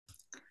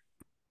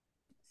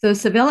So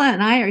Sevilla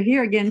and I are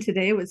here again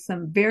today with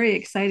some very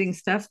exciting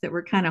stuff that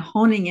we're kind of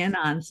honing in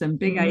on, some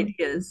big Mhm.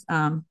 ideas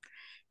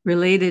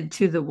related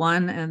to the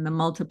one and the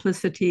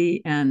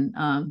multiplicity and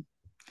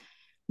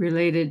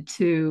related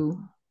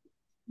to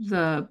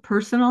the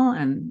personal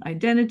and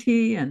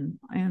identity and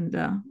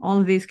all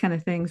of these kind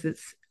of things.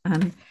 It's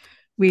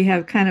we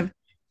have kind of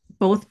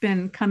both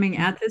been coming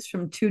at this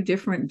from two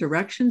different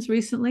directions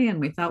recently, and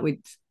we thought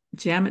we'd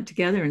jam it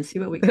together and see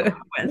what we come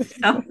up with.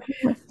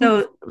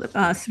 So,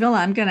 Sevilla,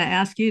 I'm going to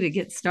ask you to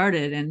get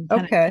started and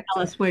kind of Okay.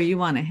 tell us where you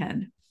want to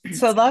head.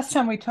 So last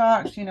time we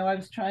talked, I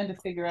was trying to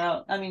figure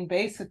out,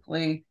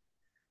 basically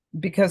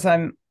because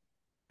I'm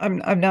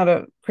not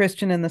a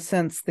Christian in the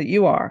sense that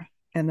you are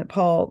and that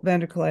Paul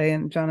Vanderklay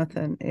and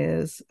Jonathan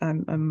is.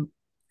 I'm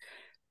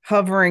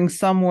hovering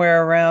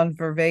somewhere around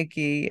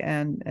Vervaeke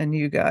and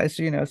you guys,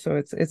 so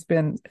it's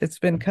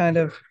been kind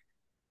of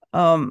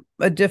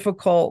a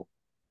difficult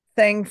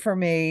thing for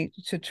me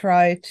to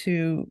try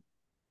to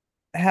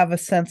have a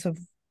sense of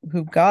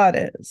who God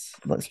is,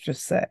 let's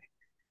just say.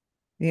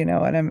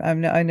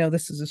 And I know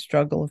this is a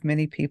struggle of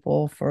many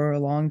people for a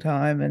long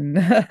time and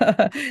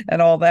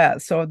and all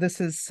that. So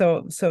this is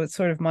so it's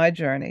sort of my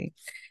journey.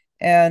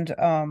 And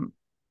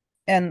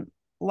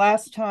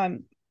last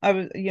time I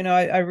was,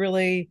 I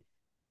really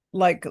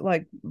like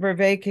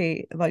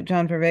Vervaeke, like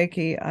John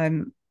Vervaeke.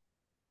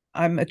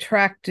 I'm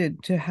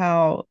attracted to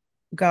how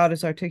God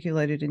is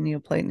articulated in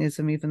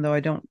Neoplatonism, even though I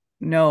don't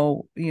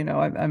know,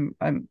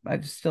 I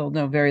still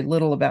know very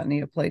little about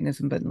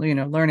Neoplatonism, but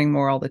learning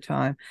more all the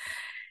time.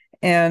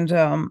 And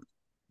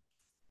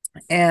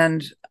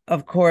and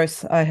of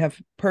course I have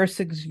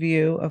Pirsig's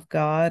view of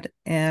God,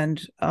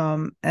 and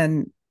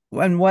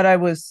what I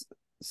was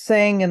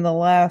saying in the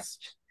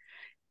last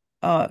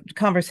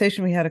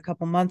conversation we had a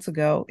couple months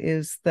ago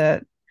is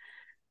that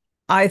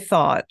I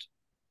thought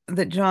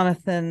that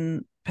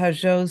Jonathan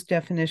Pageau's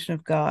definition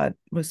of God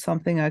was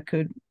something I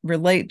could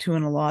relate to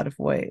in a lot of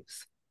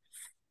ways.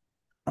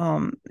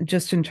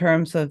 Just in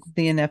terms of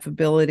the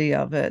ineffability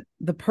of it.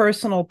 The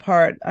personal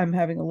part, I'm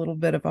having a little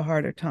bit of a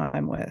harder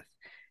time with.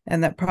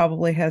 And that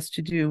probably has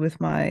to do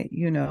with my,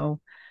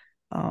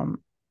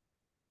 um,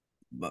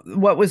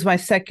 what was my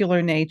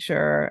secular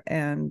nature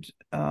and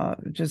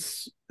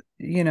just,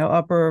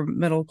 upper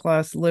middle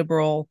class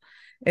liberal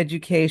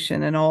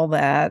education and all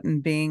that,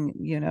 and being,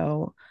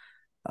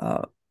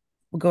 uh,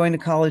 going to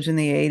college in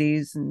the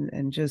 80s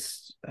and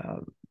just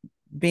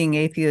being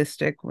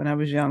atheistic when I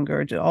was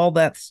younger, all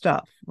that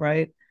stuff,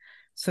 right?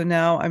 So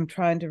now I'm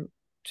trying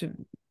to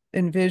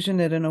envision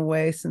it in a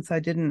way, since I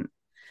didn't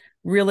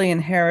really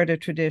inherit a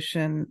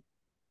tradition,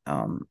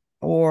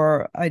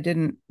 or I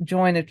didn't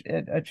join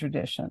a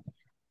tradition.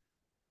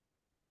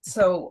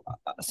 So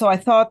I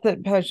thought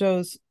that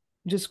Pageau's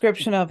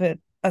description of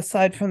it,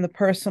 aside from the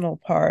personal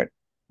part,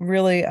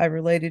 really I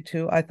related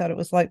to. I thought it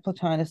was like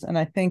Plotinus, and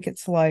I think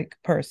it's like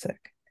Pirsig.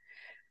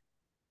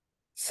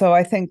 So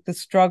I think the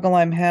struggle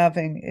I'm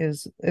having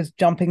is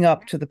jumping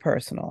up to the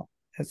personal,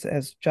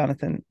 as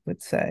Jonathan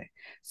would say.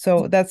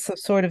 So that's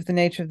sort of the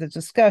nature of the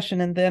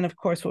discussion. And then, of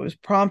course, what was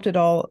prompted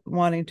all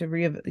wanting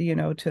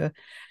to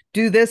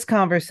do this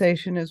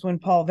conversation is when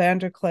Paul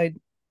Vanderklay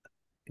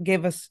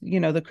gave us,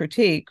 the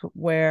critique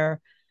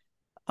where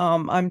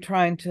I'm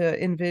trying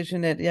to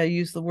envision it. I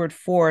use the word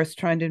force,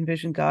 trying to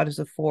envision God as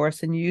a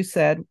force. And you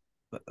said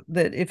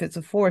that if it's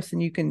a force,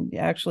 then you can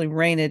actually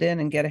rein it in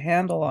and get a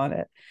handle on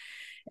it,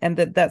 and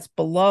that's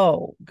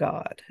below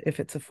God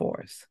if it's a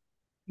force.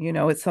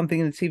 It's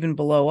something that's even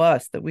below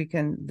us,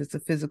 that's a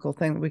physical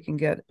thing that we can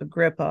get a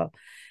grip of.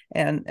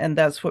 And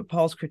that's what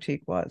Paul's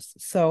critique was.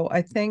 So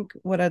I think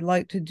what I'd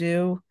like to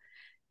do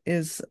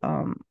is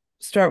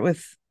start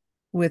with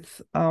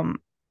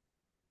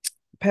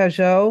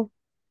Pageau,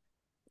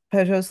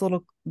 Pageau's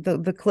little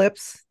the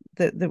clips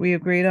that we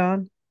agreed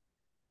on.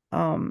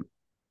 Um,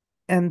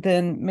 and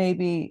then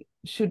maybe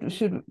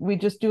should we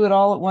just do it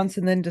all at once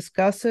and then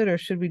discuss it, or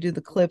should we do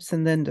the clips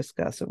and then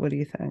discuss it? What do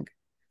you think?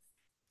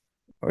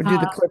 Or do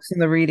the Uh, clips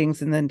and the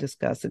readings and then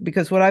discuss it?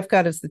 Because what I've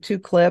got is the two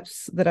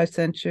clips that I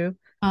sent you.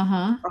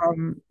 uh-huh.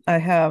 I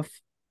have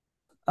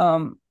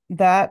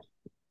that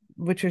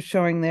which is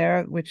showing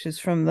there, which is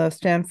from the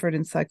Stanford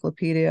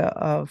Encyclopedia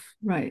of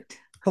Right.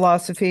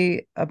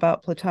 Philosophy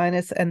about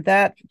Plotinus, and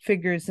that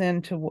figures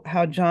into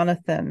how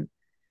Jonathan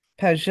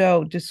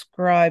Pageau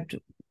described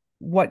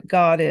what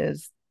God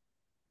is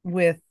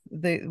with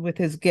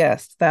his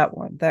guest.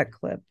 That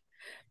clip.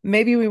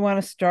 Maybe we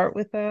want to start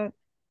with that.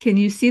 Can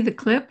you see the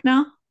clip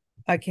now?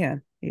 I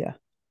can. Yeah.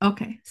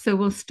 Okay. So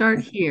we'll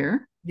start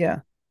here Yeah.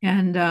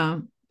 and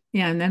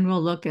yeah, and then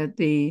we'll look at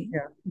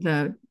Yeah.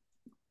 the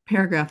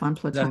paragraph on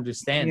Plato.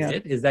 Understands Yeah.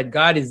 it is that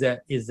God is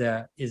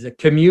a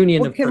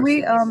communion Well, of can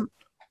we, persons.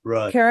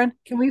 Right. Karen,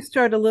 can we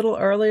start a little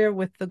earlier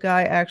with the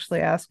guy actually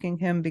asking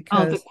him? Oh, the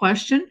Because,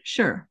 question?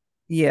 Sure.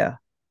 yeah,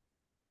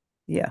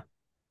 yeah,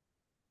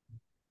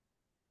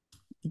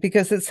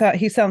 because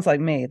he sounds like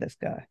me, this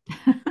guy.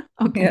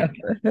 Okay.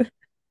 Yeah.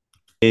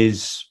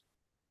 Is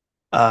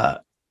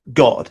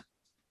God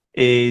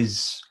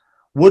is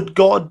would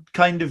God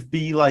kind of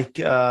be like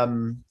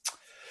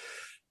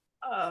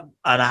an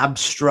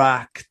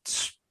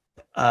abstract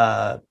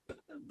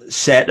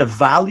set of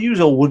values,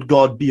 or would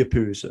God be a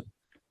person?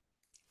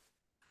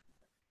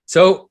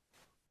 So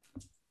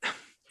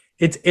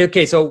it's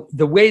okay. So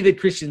the way that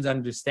Christians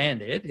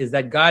understand it is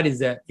that God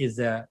is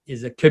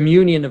a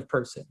communion of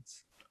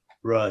persons.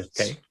 Right.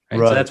 Okay. Right?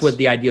 Right. So that's what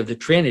the idea of the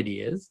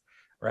Trinity is.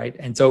 Right.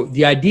 And so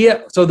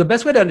the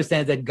best way to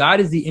understand is that God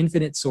is the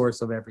infinite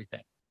source of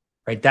everything.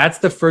 Right. That's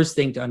the first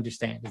thing to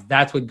understand, is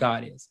that's what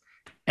God is.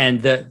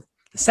 And the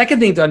second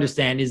thing to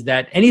understand is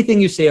that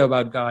anything you say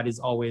about God is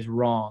always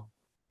wrong.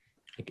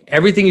 Like,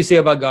 everything you say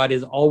about God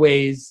is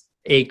always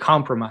a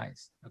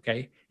compromise.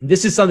 Okay. And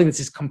this is something that's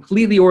just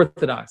completely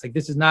orthodox. Like,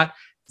 it's not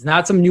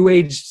some new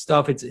age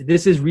stuff.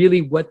 This is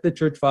really what the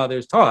church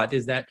fathers taught,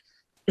 is that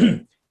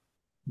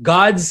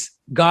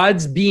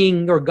God's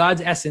being, or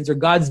God's essence, or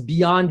God's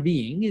beyond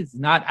being, is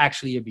not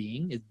actually a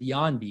being, is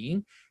beyond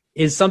being,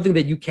 is something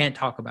that you can't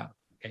talk about.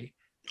 Okay.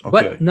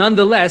 But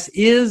nonetheless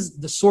is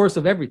the source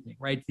of everything,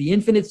 right? The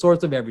infinite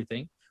source of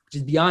everything, which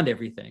is beyond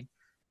everything.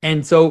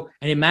 And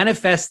it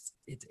manifests,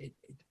 it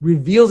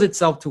reveals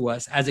itself to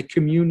us as a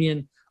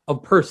communion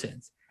of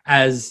persons,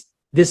 as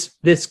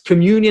this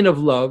communion of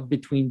love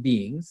between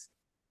beings.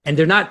 And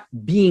they're not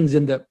beings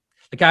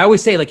like I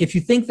always say, like, if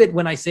you think that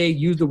when I say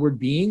use the word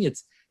being,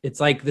 it's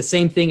like the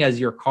same thing as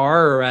your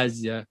car, or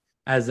as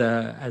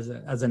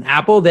an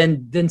apple,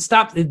 then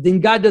stop. Then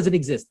God doesn't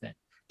exist. Then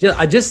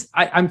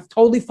I'm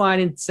totally fine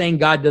in saying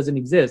God doesn't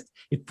exist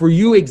if for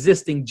you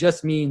existing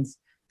just means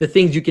the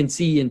things you can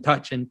see and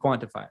touch and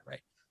quantify,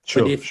 right?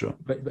 Sure.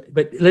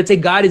 But let's say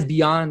God is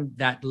beyond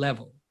that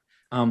level.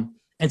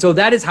 And so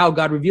that is how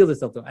God reveals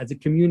himself, though, as a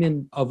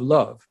communion of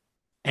love.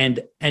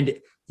 And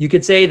you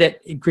could say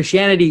that in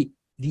Christianity,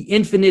 the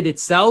infinite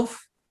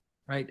itself,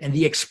 right, and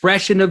the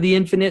expression of the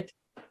infinite,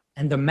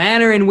 and the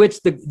manner in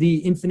which the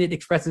infinite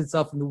expresses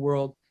itself in the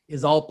world,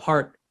 is all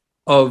part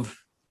of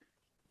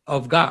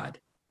God.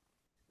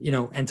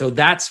 And so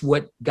that's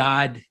what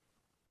God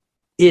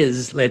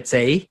is, let's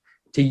say,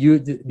 to you,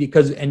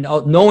 because, and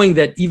knowing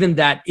that even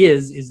that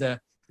is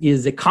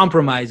a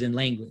compromise in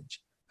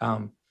language.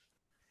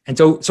 And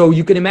so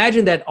you can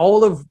imagine that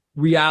all of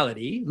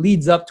reality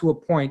leads up to a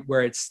point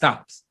where it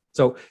stops.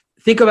 So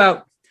think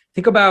about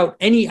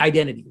any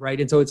identity, right?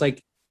 And so it's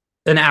like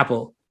an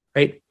apple,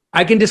 right?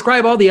 I can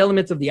describe all the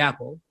elements of the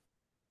apple,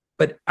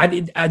 but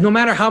no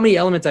matter how many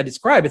elements I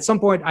describe, at some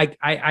point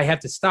I have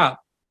to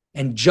stop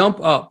and jump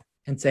up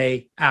and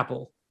say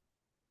apple,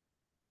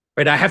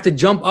 right? I have to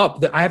jump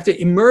up. I have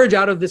to emerge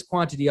out of this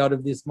quantity, out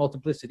of this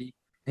multiplicity,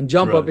 and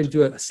jump up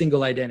into a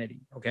single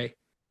identity, okay?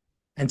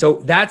 And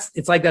so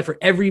it's like that for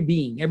every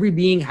being. Every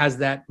being has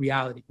that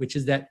reality, which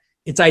is that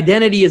its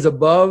identity is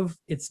above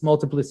its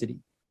multiplicity,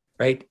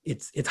 right?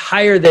 It's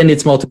higher than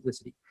its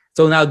multiplicity.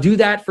 So now do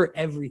that for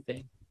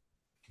everything.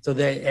 So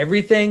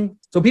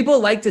people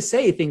like to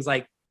say things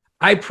like,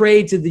 I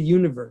pray to the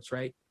universe,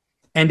 right?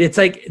 And it's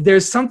like,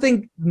 there's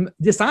something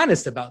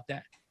dishonest about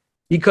that,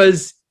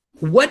 because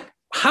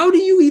how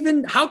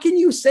can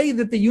you say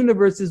that the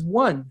universe is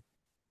one?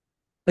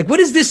 Like,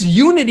 what is this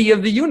unity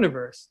of the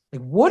universe?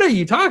 Like, what are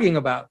you talking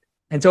about?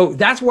 And so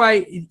that's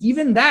why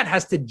even that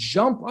has to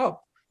jump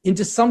up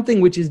into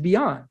something which is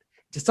beyond,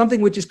 to something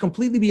which is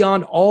completely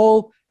beyond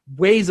all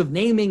ways of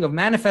naming, of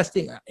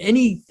manifesting,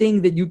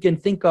 anything that you can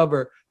think of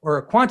or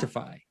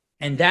quantify.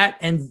 And that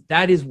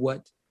is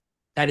what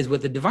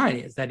the divine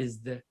is. That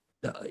is the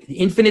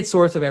infinite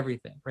source of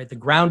everything, right? The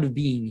ground of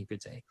being, you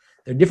could say.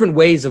 There are different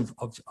ways of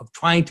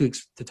trying to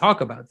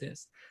talk about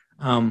this.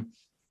 And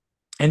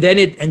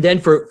then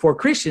for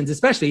Christians,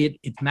 especially,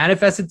 it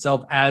manifests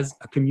itself as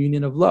a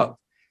communion of love.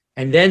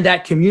 And then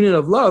that communion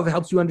of love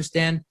helps you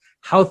understand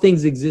how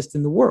things exist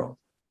in the world.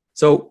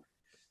 So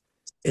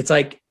it's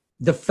like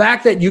the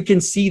fact that you can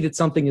see that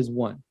something is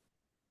one.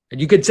 And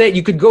you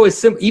could go as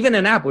simple, even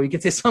an apple, you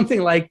could say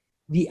something like,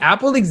 the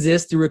apple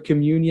exists through a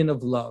communion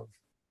of love.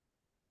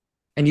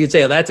 And you'd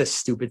say, oh, that's a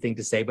stupid thing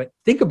to say, but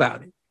think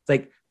about it. It's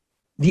like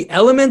the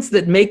elements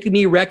that make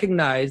me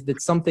recognize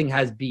that something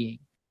has being,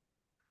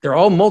 they're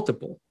all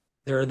multiple.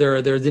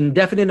 There's an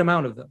indefinite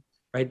amount of them,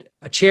 right?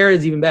 A chair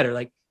is even better.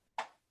 Like,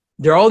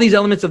 there are all these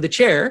elements of the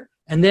chair,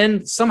 and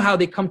then somehow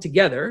they come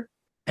together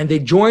and they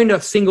join a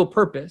single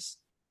purpose,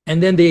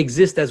 and then they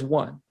exist as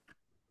one.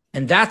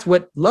 And that's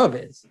what love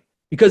is,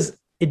 because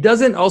it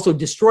doesn't also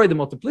destroy the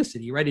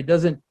multiplicity, right? It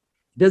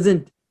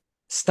doesn't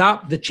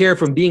stop the chair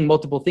from being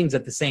multiple things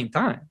at the same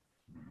time.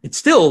 It's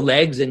still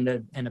legs and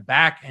a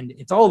back, and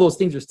it's all those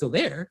things are still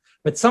there,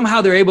 but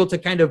somehow they're able to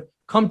kind of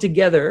come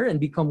together and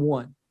become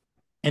one.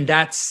 And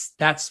that's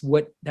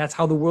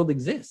how the world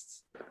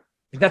exists.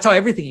 That's how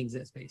everything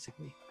exists,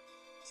 basically.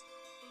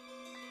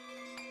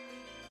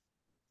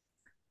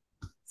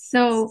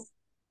 So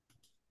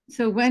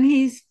when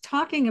he's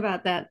talking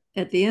about that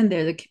at the end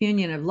there, the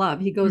communion of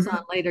love, he goes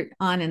on later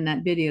on in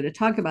that video to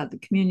talk about the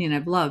communion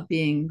of love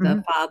being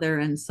the Father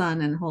and Son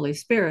and Holy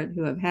Spirit,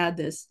 who have had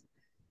this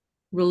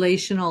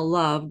relational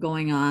love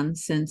going on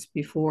since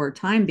before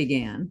time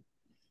began.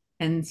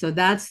 And so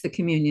that's the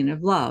communion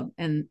of love.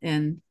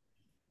 And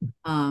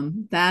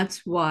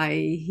That's why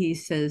he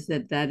says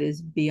that that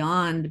is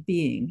beyond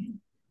being,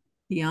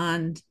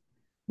 beyond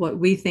what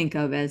we think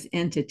of as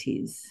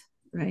entities,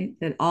 right?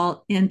 That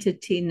all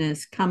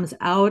entityness comes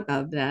out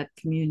of that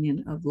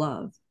communion of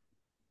love.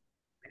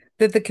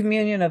 That the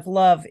communion of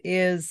love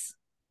is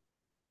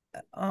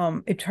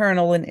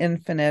eternal and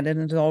infinite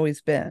and has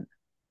always been.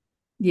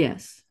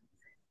 Yes.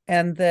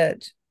 And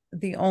that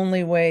the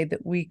only way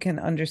that we can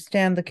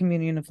understand the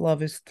communion of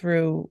love is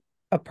through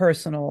a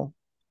personal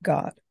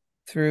God,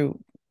 through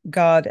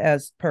God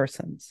as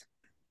persons.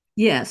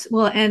 Yes.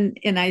 Well,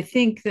 and I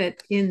think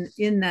that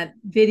in that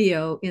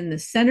video, in the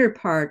center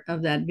part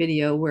of that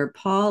video where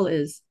Paul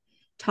is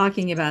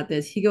talking about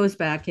this, he goes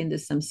back into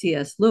some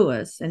C.S.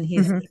 Lewis, and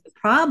he's the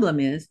problem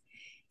is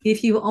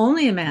if you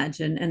only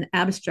imagine an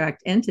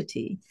abstract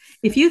entity,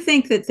 if you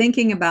think that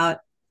thinking about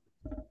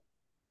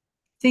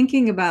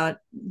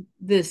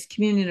this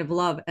communion of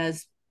love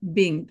as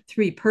being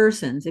three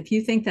persons, if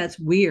you think that's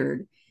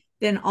weird,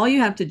 then all you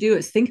have to do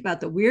is think about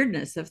the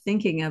weirdness of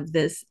thinking of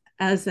this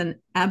as an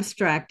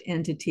abstract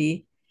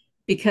entity,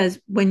 because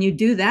when you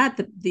do that,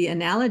 the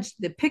analogy,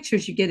 the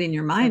pictures you get in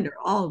your mind are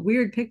all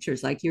weird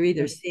pictures. Like you're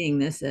either seeing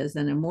this as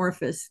an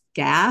amorphous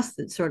gas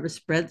that sort of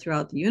spread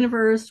throughout the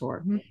universe,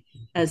 or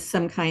as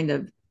some kind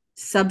of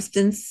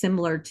substance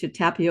similar to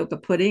tapioca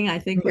pudding, I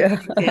think was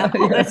the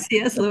example that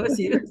C.S. Lewis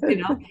used,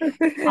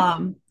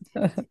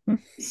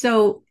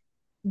 So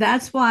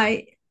that's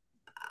why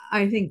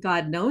I think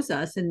God knows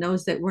us and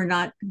knows that we're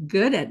not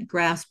good at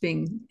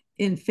grasping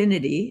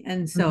infinity.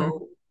 And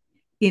so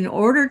in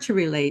order to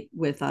relate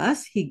with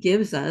us, he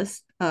gives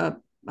us a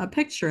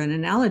picture, an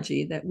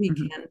analogy that we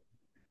can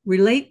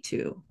relate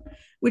to,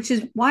 which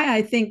is why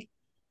I think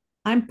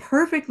I'm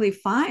perfectly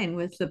fine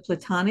with the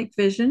Platonic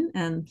vision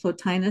and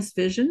Plotinus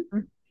vision.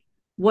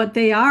 What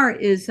they are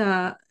is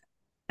an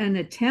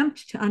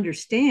attempt to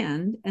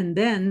understand. And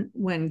then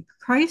when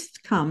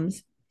Christ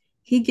comes,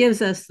 he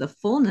gives us the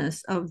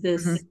fullness of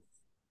this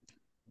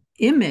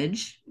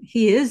image.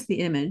 He is the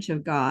image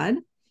of God.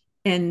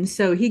 And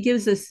so he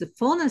gives us the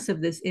fullness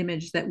of this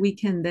image that we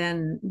can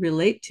then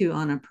relate to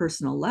on a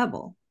personal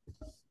level.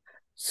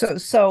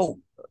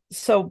 So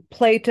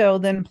Plato,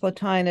 then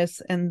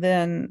Plotinus, and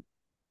then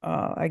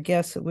I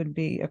guess it would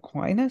be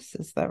Aquinas.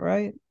 Is that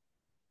right?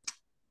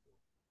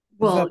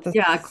 Well,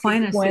 yeah,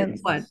 Aquinas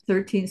is what,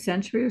 13th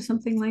century or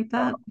something like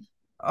that?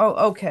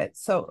 Oh, okay.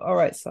 So, all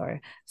right,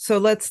 sorry. So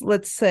let's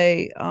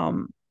say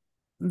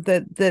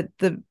that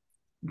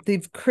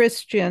the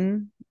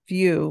Christian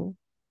view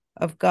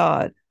of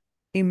God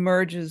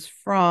emerges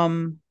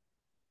from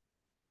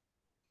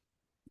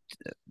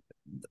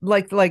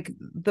like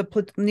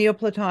the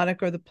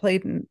Neoplatonic or the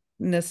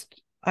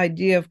Platonist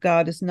idea of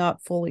God is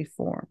not fully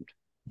formed,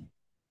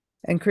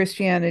 and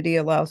Christianity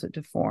allows it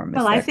to form.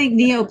 Well, I think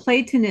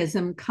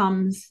Neoplatonism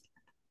comes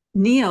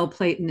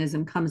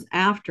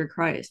after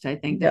Christ, I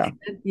think.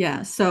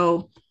 Yeah.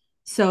 So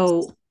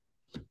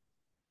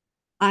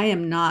I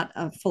am not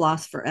a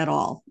philosopher at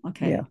all.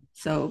 Okay. Yeah.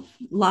 So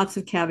lots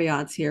of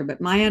caveats here,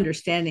 but my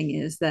understanding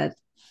is that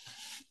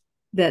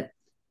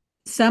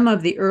some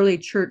of the early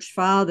church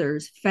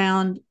fathers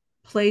found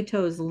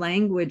Plato's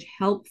language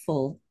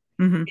helpful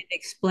in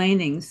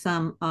explaining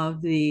some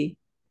of the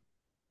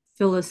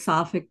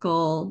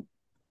philosophical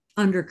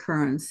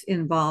undercurrents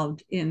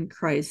involved in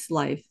Christ's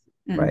life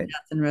and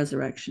death and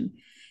resurrection.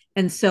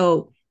 And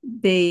so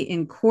they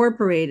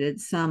incorporated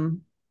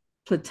some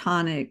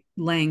Platonic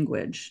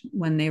language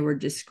when they were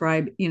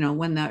describing,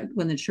 when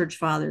the church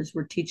fathers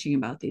were teaching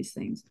about these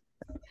things.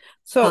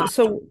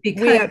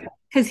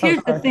 Because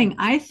here's the thing,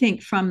 I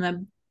think from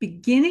the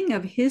beginning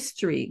of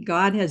history,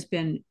 God has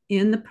been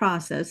in the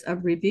process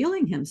of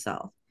revealing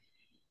himself.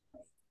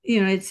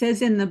 It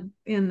says in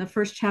the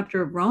first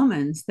chapter of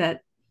Romans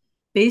that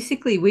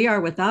basically we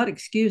are without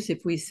excuse if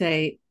we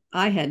say,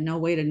 I had no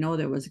way to know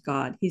there was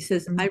God. He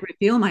says, I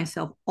reveal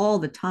myself all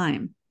the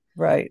time.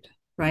 Right.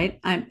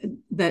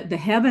 The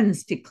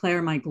heavens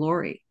declare my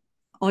glory.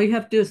 All you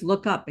have to do is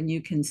look up and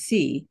you can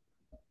see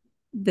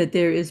that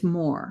there is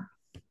more.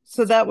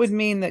 So that would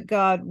mean that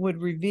God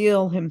would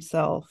reveal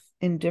himself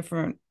in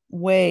different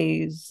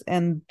ways.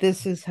 And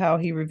this is how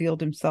he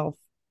revealed himself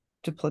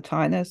to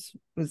Plotinus.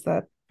 Was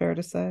that fair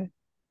to say?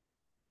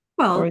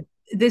 Well,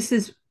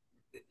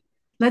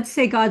 let's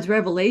say God's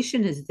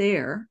revelation is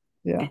there.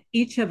 Yeah.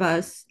 Each of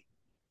us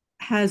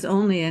has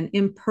only an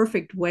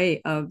imperfect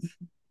way of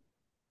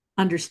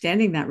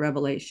understanding that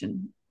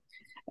revelation.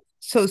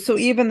 So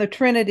even the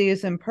Trinity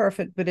is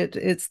imperfect, but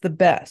it's the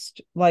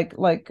best. Like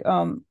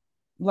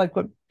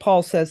what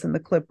Paul says in the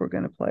clip we're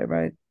going to play,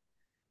 right?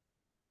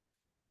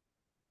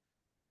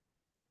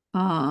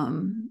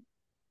 I'm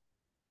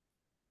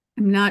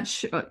not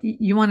sure.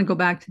 You want to go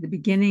back to the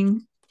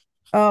beginning?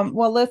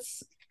 Well,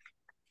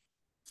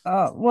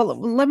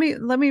 let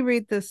me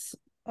read this.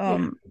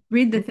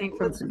 Read the thing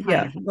from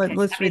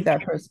let's read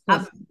that first.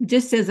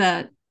 Just as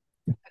a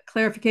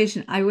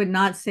clarification, I would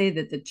not say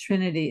that the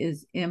Trinity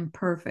is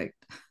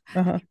imperfect.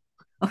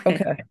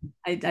 Okay.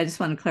 I just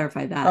want to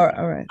clarify that.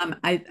 All right.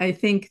 I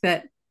think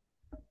that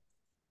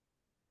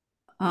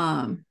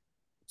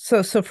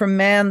So for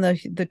man,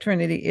 the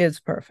Trinity is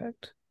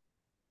perfect.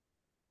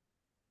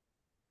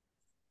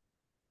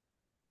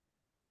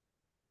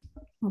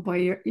 Oh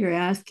boy, you're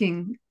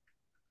asking.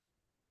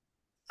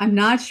 I'm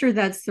not sure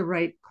that's the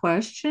right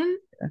question.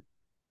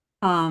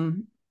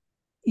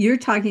 You're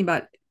talking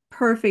about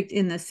perfect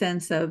in the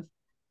sense of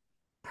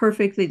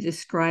perfectly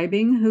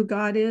describing who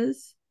God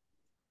is.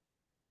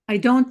 I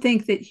don't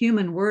think that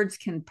human words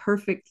can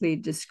perfectly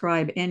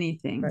describe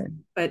anything, Right.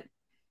 but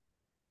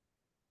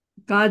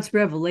God's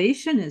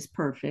revelation is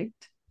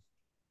perfect.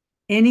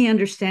 Any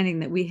understanding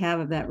that we have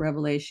of that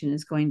revelation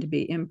is going to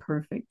be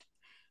imperfect.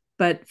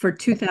 But for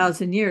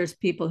 2,000 years,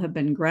 people have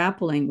been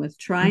grappling with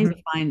trying to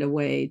find a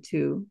way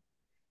to,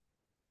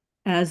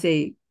 as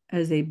a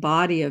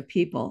body of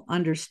people,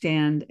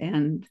 understand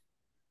and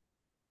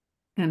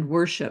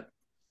worship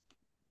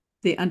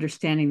the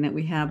understanding that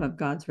we have of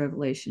God's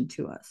revelation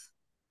to us.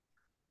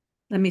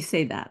 Let me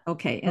say that.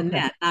 Okay. And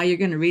Okay. now you're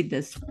going to read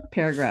this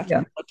paragraph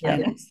Yeah. from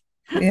Plotinus.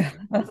 Yeah.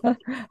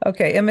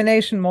 Okay.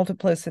 Emanation,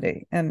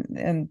 multiplicity.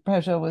 And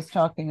Pageau was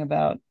talking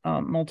about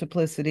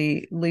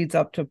multiplicity leads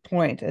up to a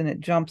point and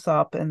it jumps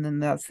up, and then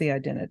that's the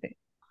identity.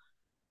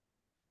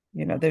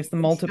 There's the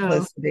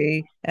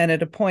multiplicity, and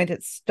at a point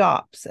it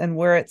stops, and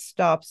where it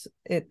stops,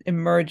 it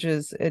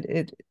emerges.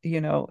 It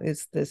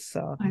is this.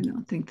 I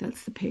don't think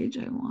that's the page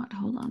I want.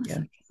 Hold on a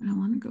second. I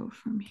want to go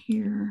from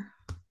here.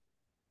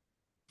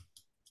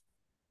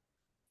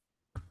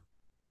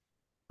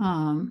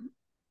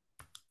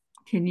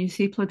 Can you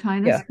see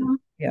Plotinus now?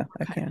 Yeah,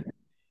 okay. I can.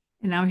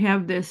 And now we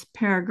have this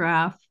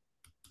paragraph,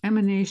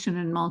 emanation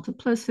and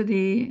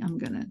multiplicity. I'm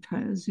going to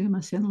try to zoom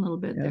us in a little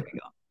bit. There we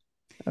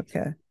go.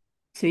 Okay.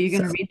 So you're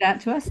going to read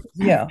that to us?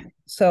 Yeah.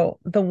 So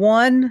the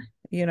one,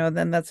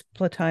 then that's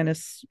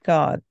Plotinus.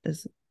 God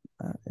is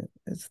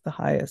the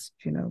highest.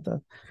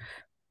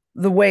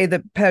 The way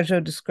that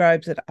Pageau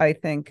describes it, I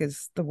think,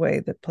 is the way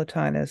that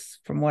Plotinus,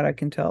 from what I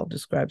can tell,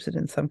 describes it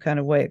in some kind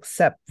of way,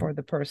 except for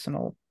the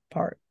personal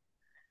part.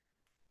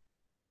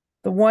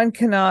 The one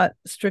cannot,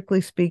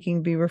 strictly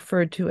speaking, be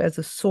referred to as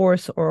a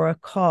source or a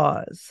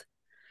cause,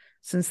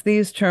 since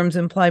these terms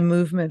imply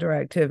movement or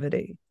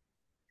activity,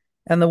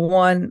 and the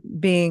one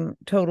being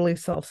totally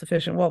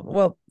self-sufficient.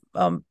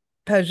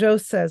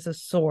 Pageau says a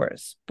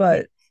source,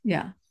 but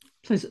yeah,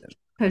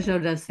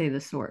 Pageau does say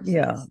the source.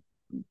 Yeah,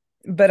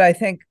 but I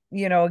think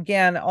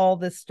again, all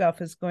this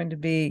stuff is going to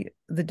be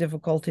the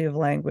difficulty of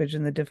language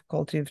and the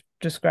difficulty of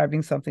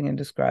describing something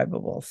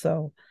indescribable.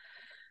 So,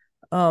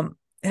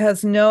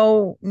 has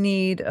no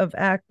need of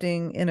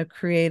acting in a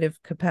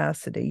creative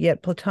capacity.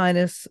 Yet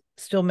Plotinus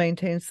still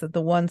maintains that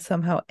the one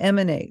somehow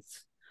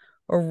emanates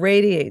or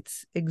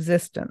radiates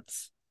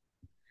existence.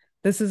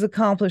 This is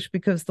accomplished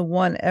because the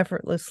one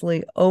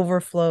effortlessly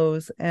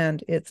overflows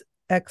and its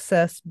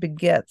excess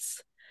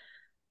begets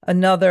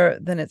another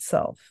than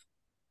itself.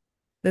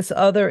 This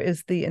other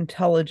is the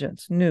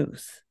intelligence,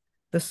 nous,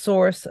 the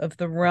source of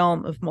the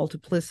realm of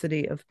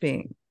multiplicity of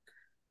being.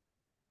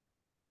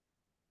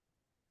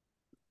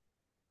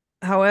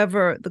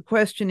 However, the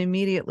question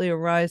immediately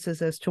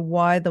arises as to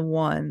why the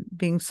one,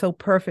 being so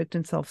perfect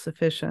and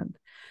self-sufficient,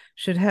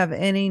 should have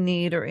any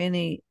need or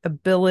any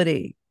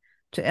ability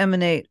to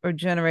emanate or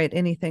generate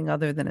anything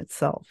other than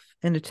itself.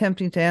 In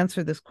attempting to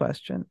answer this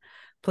question,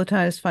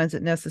 Plotinus finds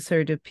it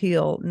necessary to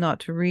appeal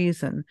not to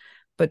reason,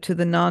 but to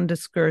the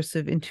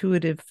non-discursive,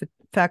 intuitive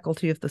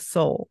faculty of the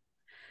soul.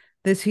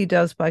 This he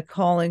does by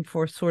calling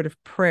for a sort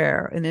of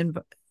prayer, an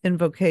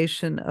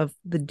invocation of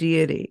the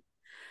deity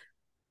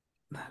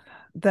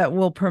that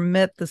will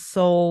permit the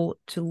soul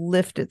to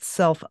lift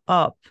itself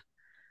up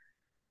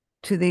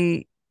to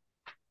the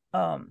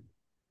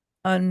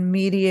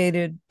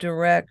unmediated,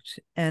 direct,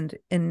 and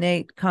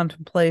innate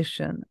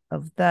contemplation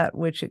of that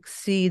which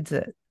exceeds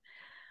it.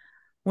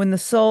 When the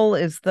soul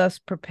is thus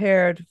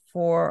prepared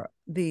for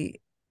the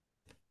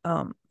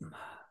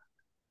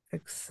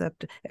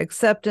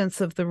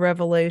acceptance of the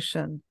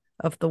revelation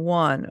of the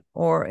one,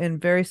 or in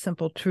very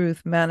simple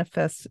truth,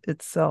 manifests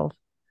itself,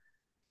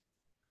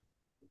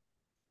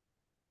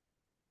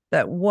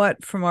 that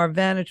what from our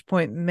vantage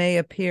point may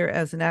appear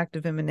as an act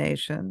of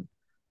emanation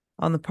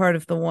on the part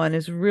of the one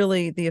is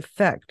really the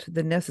effect,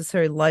 the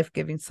necessary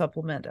life-giving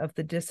supplement of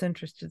the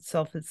disinterested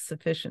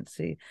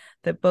self-sufficiency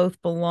that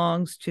both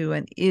belongs to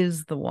and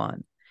is the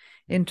one.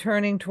 In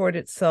turning toward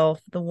itself,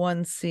 the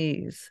one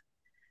sees.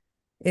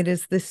 It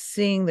is this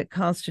seeing that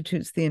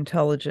constitutes the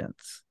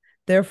intelligence.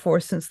 Therefore,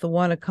 since the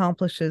one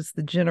accomplishes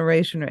the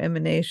generation or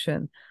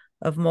emanation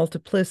of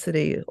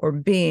multiplicity or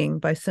being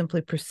by simply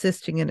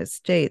persisting in its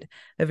state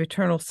of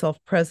eternal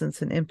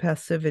self-presence and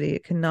impassivity,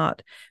 it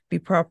cannot be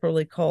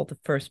properly called the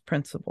first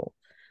principle,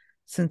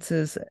 since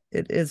it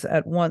is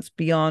at once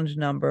beyond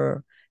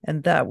number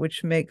and that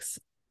which makes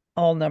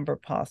all number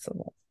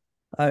possible.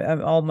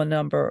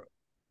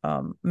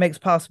 Makes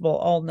possible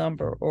all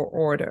number or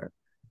order.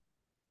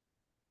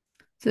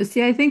 So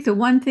see, I think the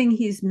one thing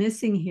he's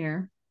missing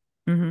here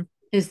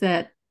is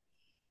that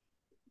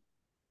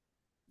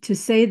to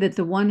say that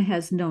the one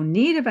has no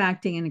need of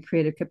acting in a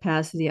creative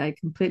capacity, I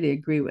completely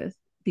agree with,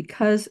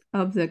 because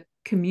of the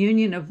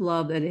communion of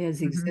love that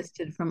has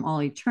existed from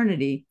all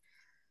eternity,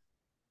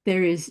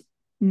 there is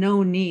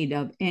no need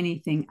of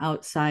anything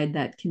outside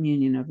that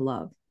communion of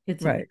love.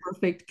 It's a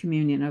perfect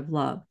communion of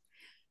love.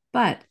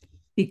 But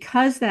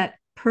because that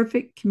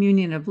perfect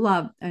communion of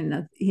love,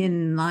 and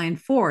in line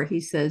 4, he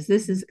says,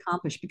 this is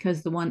accomplished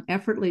because the one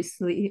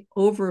effortlessly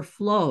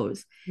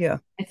overflows. Yeah.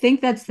 I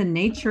think that's the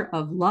nature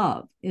of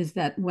love, is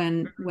that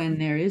when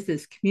there is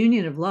this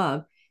communion of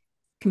love,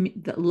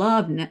 the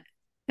love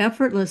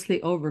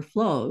effortlessly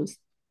overflows,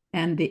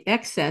 and the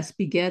excess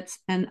begets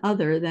an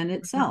other than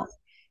itself.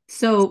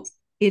 So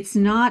it's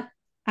not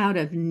out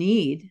of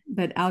need,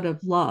 but out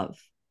of love.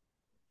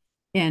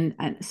 And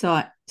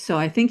so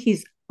I think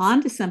he's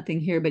onto something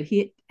here, but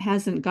he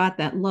hasn't got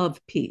that love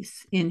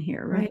piece in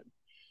here, right?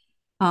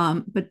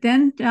 But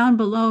then down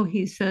below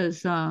he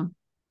says,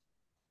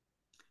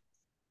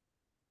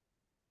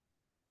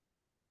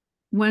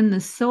 when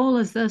the soul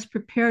is thus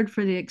prepared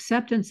for the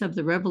acceptance of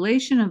the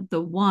revelation of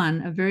the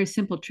one, a very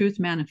simple truth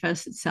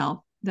manifests itself,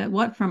 that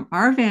what from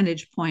our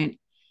vantage point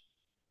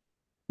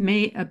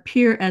may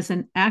appear as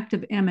an act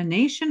of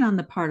emanation on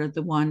the part of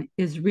the one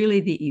is really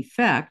the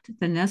effect,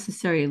 the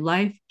necessary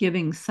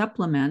life-giving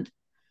supplement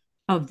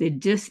of the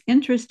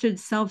disinterested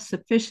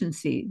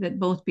self-sufficiency that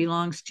both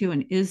belongs to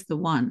and is the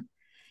one.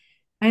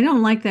 I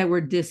don't like that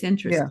word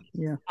disinterested.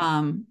 Yeah.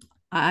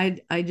 I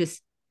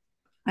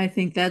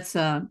think that's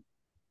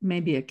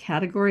maybe a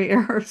category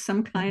error of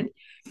some kind.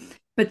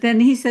 But then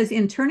he says,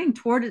 in turning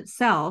toward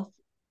itself,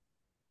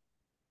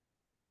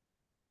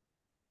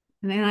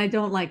 and then I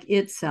don't like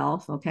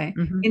itself, okay?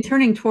 In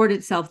turning toward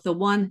itself, the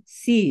one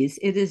sees.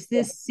 It is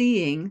this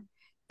seeing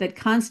that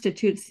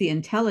constitutes the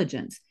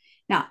intelligence.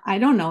 Now, I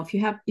don't know if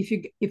you have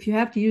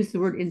to use the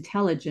word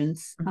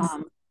intelligence,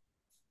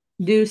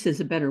 nous is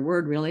a better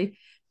word, really,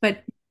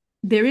 but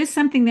there is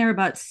something there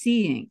about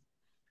seeing,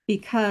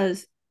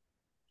 because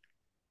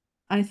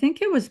I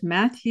think it was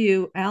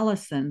Matthew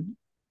Allison,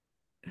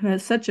 who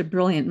has such a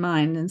brilliant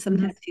mind, and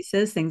sometimes he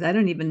says things I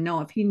don't even know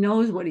if he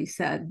knows what he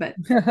said, but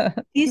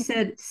he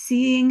said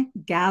seeing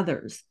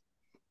gathers.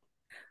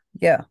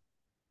 Yeah.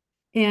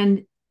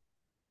 And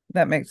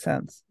that makes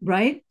sense.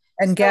 Right?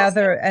 And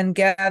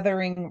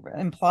gathering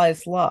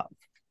implies love.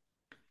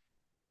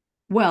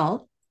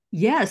 Well,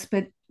 yes,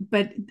 but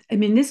I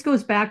mean, this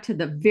goes back to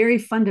the very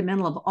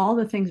fundamental of all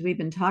the things we've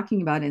been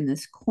talking about in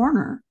this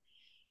corner,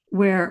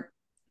 where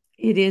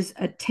it is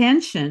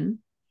attention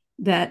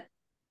that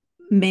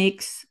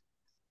makes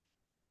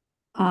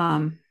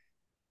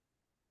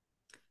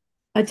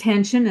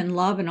attention and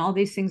love and all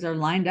these things are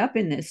lined up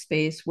in this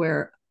space,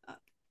 where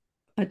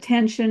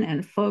attention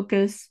and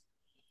focus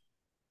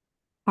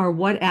are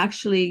what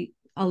actually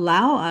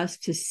allow us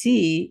to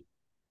see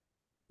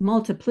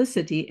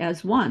multiplicity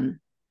as one.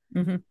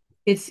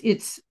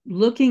 It's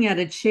looking at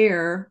a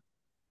chair.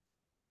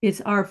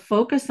 It's our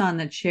focus on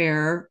the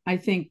chair. I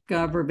think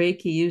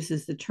Vervaeke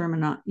uses the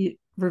terminology.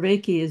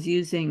 Vervaeke is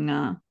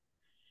using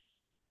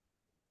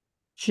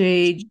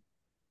J.J.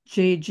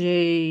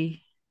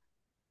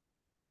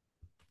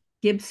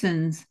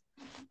 Gibson's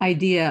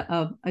idea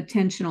of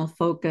attentional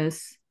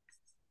focus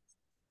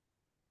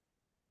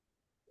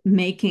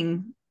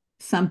making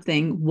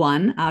something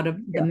one out of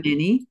the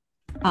many.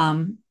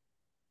 And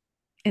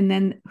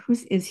then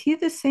is he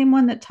the same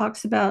one that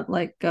talks about,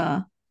 like,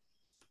 I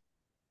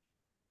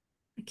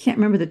can't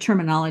remember the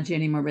terminology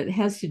anymore, but it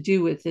has to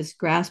do with this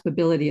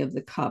graspability of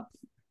the cup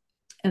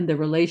and the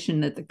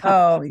relation that the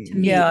cup to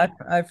me.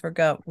 I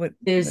forgot what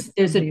there's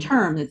a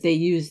term that they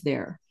use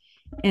there.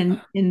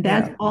 And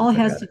that all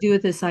has to do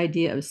with this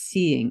idea of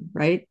seeing,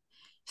 right?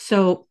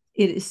 So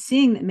it is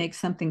seeing that makes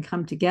something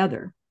come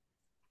together.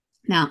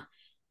 Now,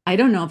 I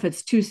don't know if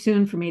it's too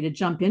soon for me to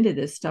jump into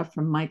this stuff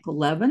from Michael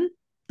Levin,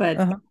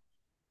 but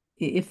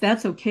if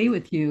that's okay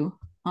with you.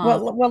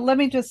 Well, let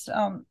me just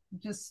I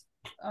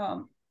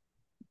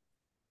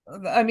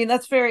mean,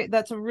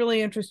 that's a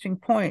really interesting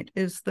point,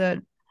 is that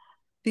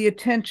the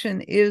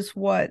attention is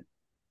what,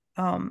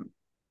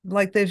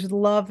 like, there's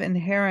love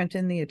inherent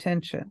in the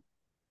attention.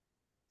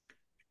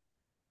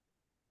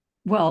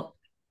 Well,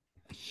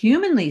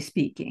 humanly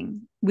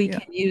speaking, we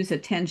can use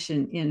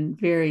attention in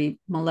very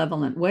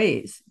malevolent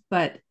ways,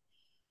 but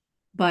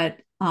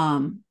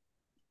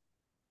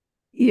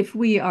if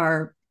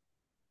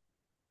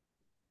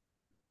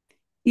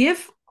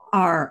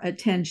our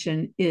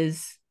attention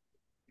is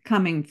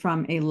coming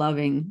from a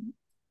loving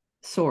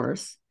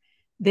source,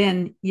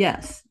 then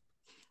yes.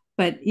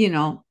 But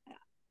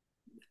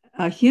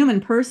a human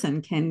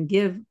person can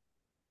give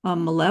a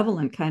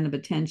malevolent kind of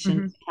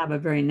attention, have a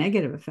very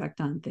negative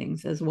effect on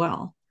things as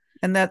well.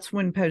 And that's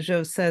when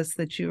Pageau says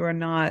that you are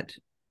not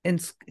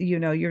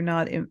you're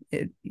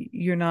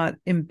not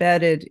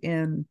embedded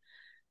in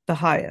the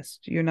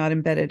highest. You're not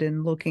embedded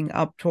in looking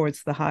up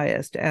towards the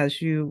highest as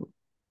you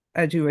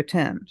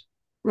attend.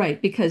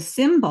 Right, because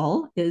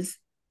symbol is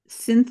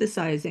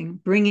synthesizing,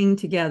 bringing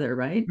together,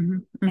 right?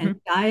 And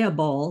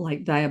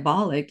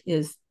diabolic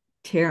is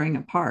tearing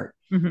apart.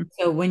 Mhm.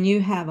 So when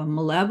you have a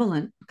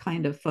malevolent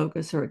kind of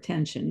focus or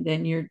attention,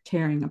 then you're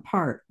tearing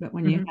apart. But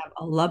when you have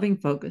a loving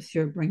focus,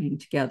 you're bringing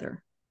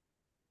together.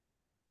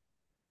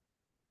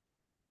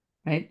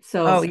 Right.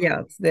 Oh,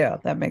 yeah. Yeah,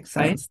 that makes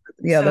right. sense.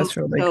 Yeah, So, that's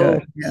really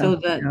good. Yeah. so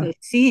the, Yeah. the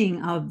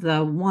seeing of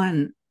the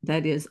one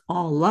that is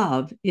all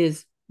love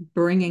is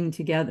bringing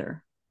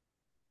together.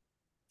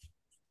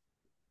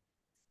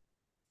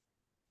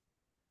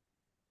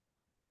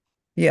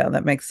 Yeah,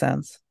 that makes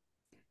sense.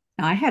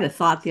 Now, I had a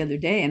thought the other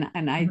day, and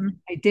Mhm.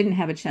 I didn't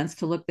have a chance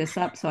to look this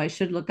up, so I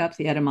should look up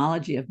the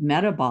etymology of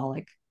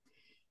metabolic.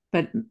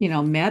 But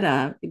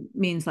meta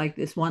means like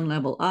this one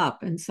level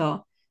up, and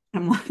so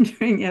I'm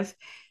wondering if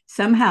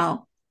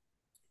somehow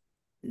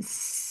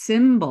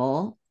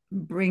symbol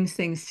brings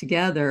things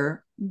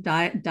together,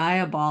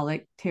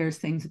 diabolic tears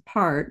things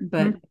apart,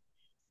 but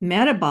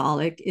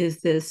metabolic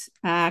is this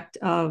act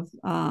of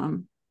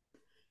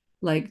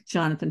like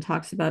Jonathan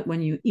talks about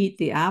when you eat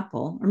the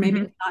apple, or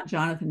maybe it's not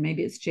Jonathan,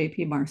 maybe it's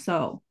J.P.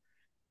 Marceau,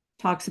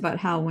 talks about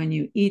how when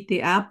you eat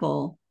the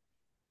apple,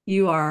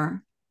 you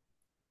are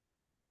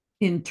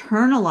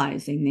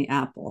internalizing the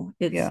apple.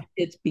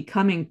 It's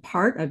becoming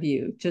part of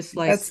you, just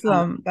like That's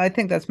I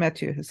think that's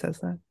Matthew who says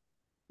that.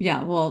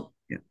 yeah, well,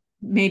 Yeah.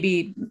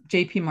 maybe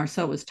J.P.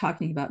 Marceau was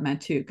talking about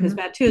Matthew, because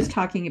Matthew is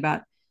talking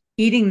about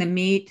eating the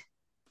meat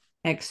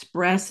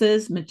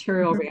expresses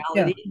material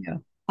reality. Yeah.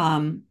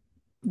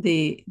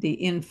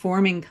 The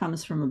informing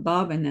comes from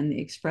above, and then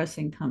the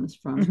expressing comes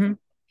from.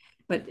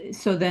 But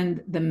so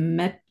then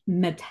the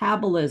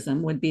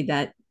metabolism would be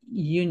that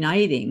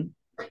uniting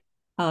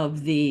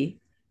of the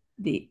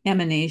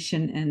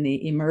emanation and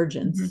the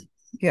emergence.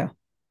 Yeah.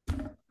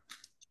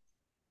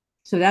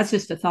 So that's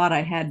just a thought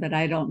I had, but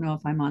I don't know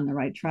if I'm on the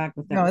right track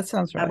with that. No, it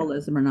sounds right.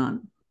 Metabolism or not.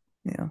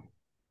 Yeah.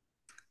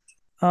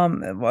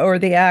 Or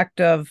the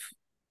act of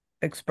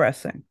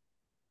expressing.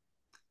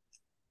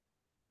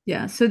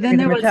 Yeah. So then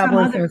there was some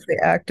metabolism other. is the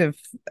active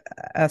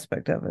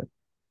aspect of it.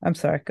 I'm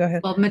sorry. Go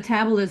ahead. Well,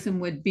 metabolism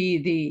would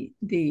be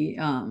the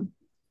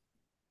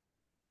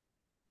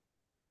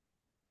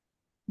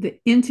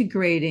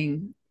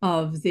integrating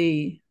of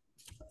the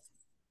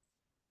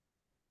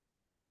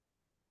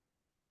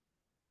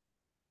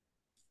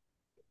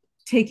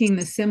taking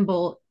the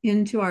symbol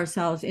into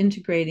ourselves,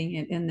 integrating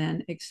it, and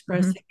then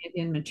expressing it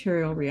in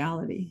material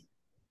reality.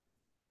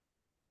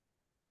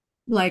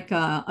 Like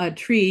a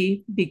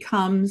tree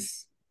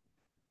becomes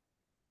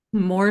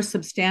more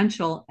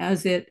substantial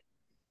as it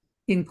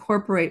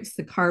incorporates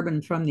the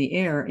carbon from the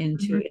air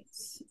into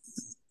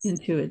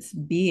its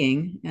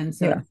being, and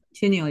so it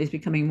continually is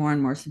becoming more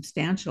and more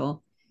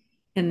substantial,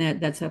 and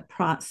that's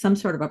some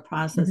sort of a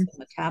process of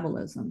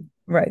metabolism.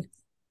 Right.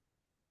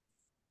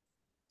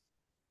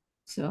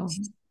 So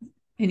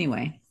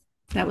anyway,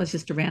 that was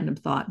just a random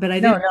thought, but I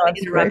didn't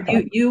interrupt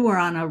you. You were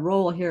on a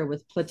roll here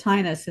with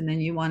Plotinus, and then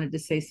you wanted to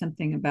say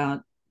something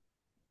about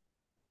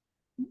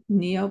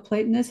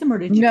Neoplatonism, or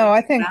did you? No,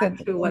 I think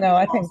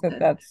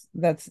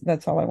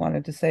that's all I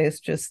wanted to say. Is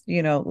just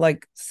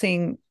like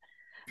seeing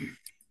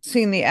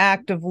the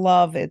act of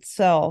love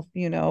itself.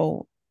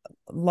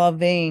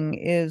 Loving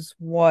is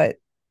what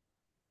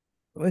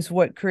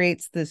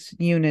creates this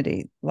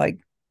unity. Like,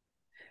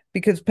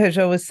 because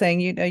Pageau was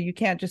saying, you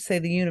can't just say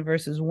the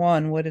universe is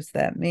one. What does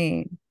that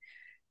mean?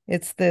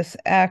 It's this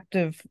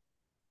active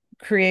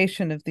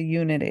creation of the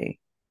unity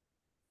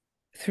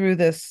through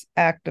this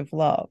act of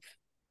love.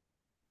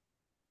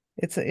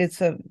 It's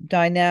a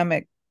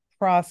dynamic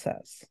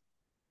process,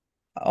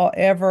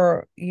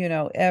 ever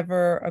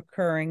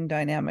occurring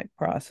dynamic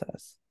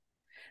process.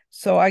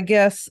 So I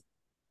guess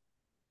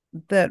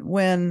that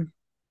when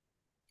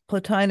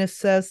Plotinus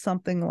says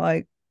something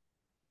like,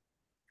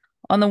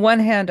 on the one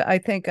hand, I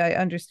think I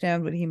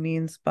understand what he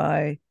means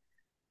by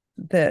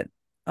that.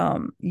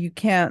 You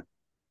can't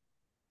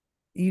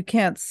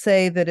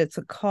say that it's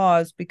a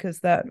cause,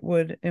 because that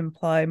would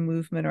imply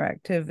movement or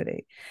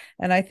activity,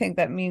 and I think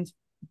that means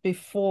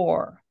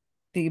before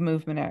the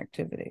movement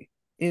activity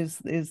is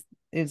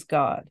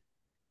God,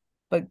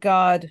 but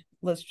God,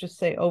 let's just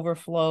say,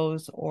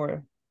 overflows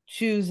or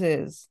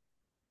chooses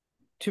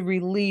to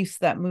release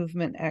that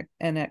movement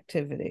and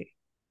activity,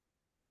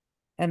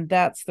 and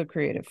that's the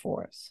creative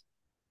force.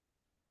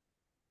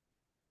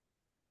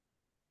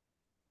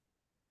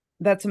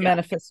 That's a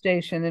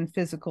manifestation in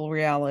physical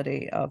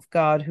reality of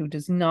God, who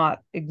does not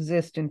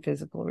exist in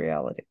physical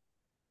reality.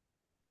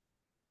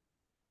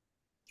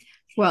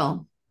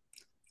 Well,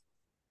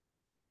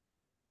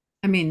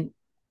 I mean,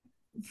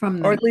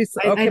 or at least,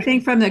 I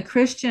think from the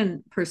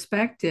Christian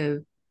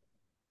perspective,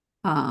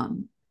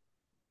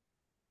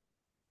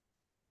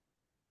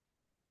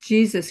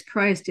 Jesus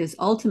Christ is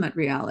ultimate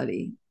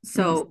reality.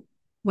 So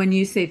when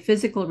you say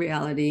physical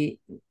reality,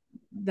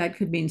 that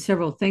could mean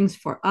several things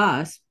for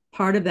us.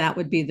 Part of that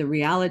would be the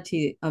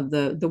reality of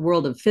the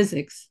world of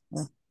physics,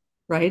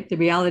 right? The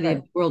reality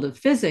of the world of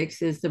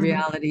physics is the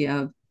reality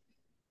of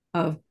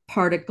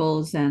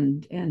particles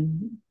and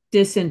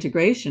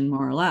disintegration,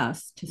 more or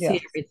less, to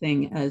see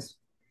everything as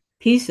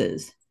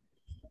pieces.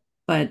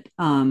 But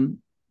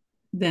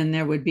then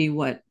there would be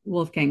what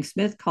Wolfgang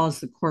Smith calls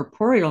the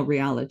corporeal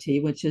reality,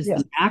 which is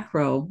the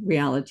macro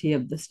reality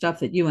of the stuff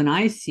that you and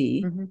I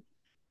see,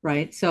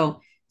 right?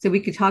 So we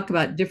could talk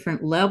about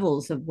different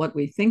levels of what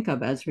we think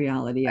of as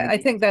reality. I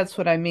think that's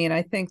what I mean.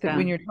 I think that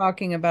when you're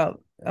talking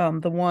about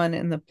the one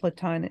in the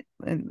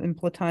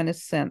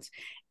Plotinus sense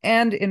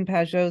and in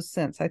Pageau's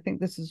sense, I think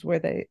this is where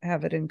they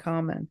have it in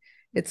common.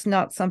 It's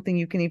not something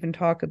you can even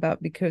talk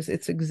about because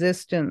its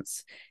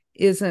existence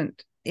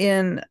isn't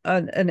in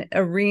an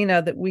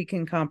arena that we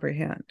can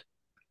comprehend.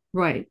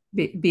 Right.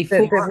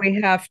 Before that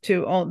we have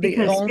to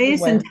because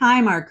space and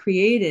time are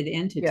created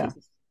entities. Yeah.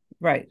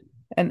 Right.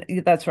 And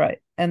that's right.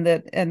 And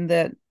that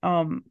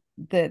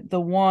the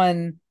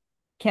one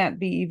can't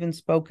be even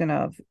spoken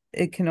of.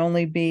 It can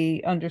only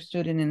be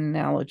understood in an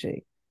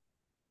analogy.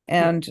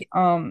 And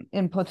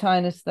in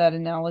Plotinus, that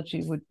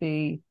analogy would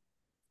be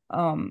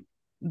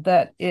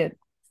that it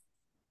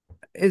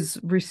is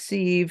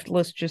received,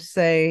 let's just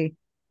say,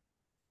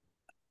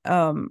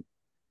 that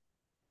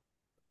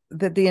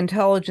the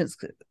intelligence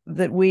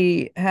that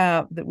we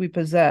have, that we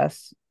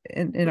possess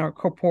in our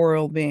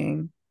corporeal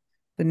being,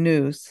 the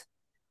nous,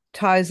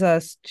 ties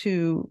us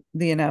to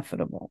the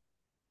ineffable.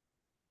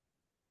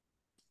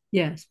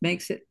 Yes,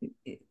 makes it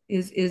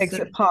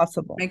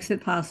possible. Makes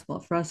it possible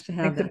for us to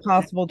have makes it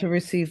possible to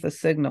receive the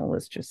signal,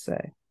 let's just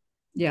say.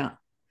 Yeah.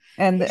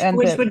 And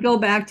which would go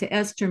back to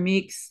Esther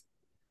Meek's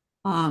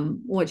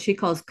what she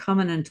calls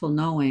covenantal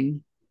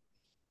knowing,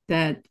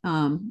 that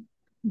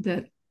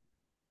that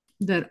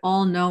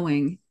all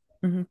knowing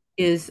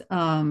is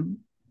a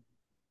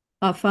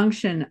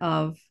function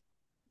of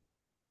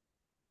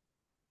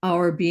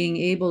our being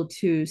able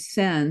to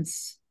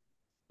sense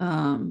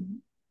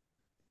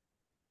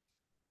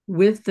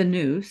with the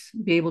nous,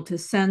 be able to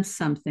sense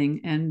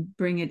something and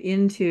bring it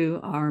into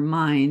our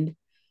mind.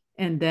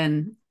 And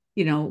then,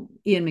 Ian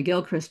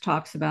McGilchrist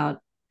talks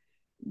about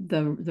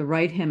the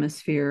right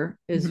hemisphere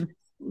is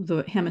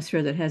the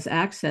hemisphere that has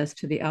access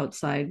to the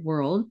outside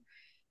world,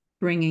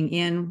 bringing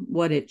in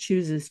what it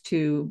chooses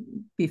to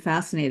be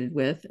fascinated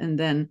with, and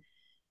then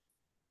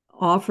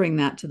offering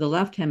that to the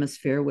left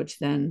hemisphere, which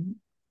then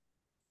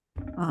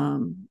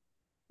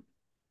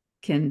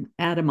can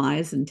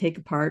atomize and take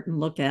apart and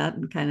look at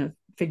and kind of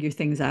figure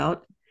things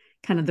out.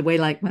 Kind of the way,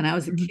 like when I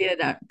was a kid,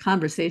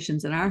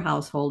 conversations in our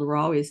household were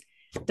always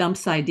dump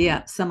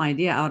some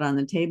idea out on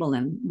the table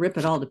and rip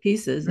it all to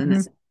pieces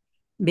and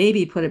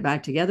maybe put it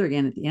back together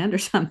again at the end or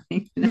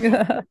something.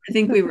 I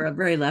think we were a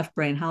very left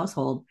brain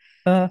household.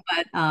 But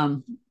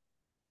and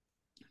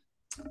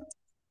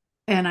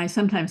I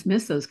sometimes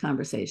miss those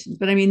conversations.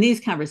 But I mean,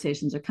 these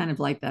conversations are kind of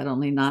like that,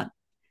 only not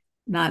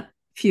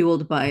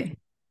fueled by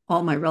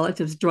all my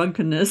relatives'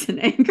 drunkenness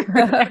and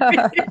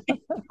anger.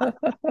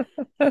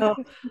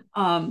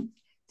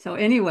 So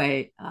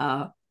anyway,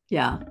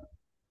 yeah.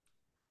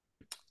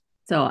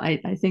 So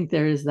I think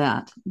there is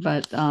that,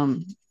 but now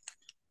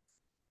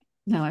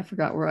I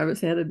forgot where I was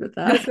headed with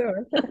that.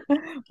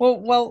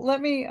 Well,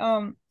 let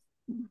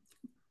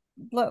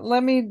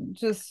me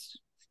just,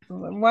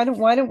 why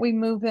don't we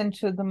move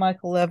into the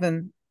Michael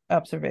Levin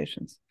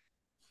observations?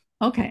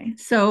 Okay,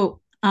 so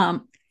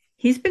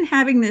he's been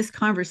having this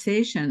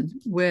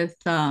conversation with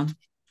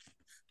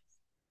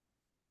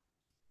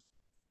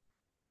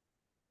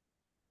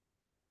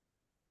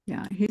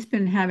he's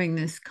been having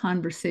this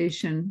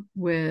conversation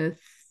with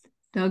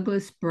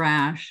Douglas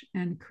Brash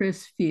and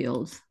Chris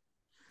Fields.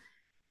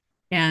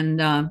 And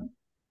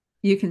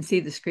you can see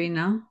the screen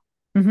now?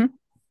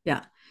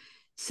 Yeah.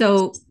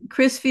 So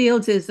Chris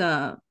Fields is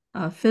a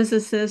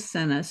physicist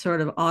and a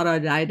sort of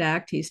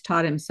autodidact. He's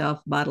taught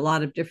himself about a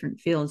lot of different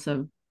fields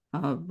of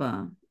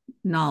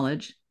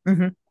knowledge.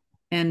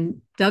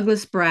 And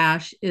Douglas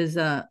Brash is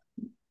a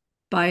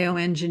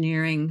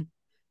bioengineering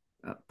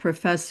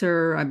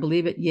professor, I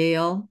believe at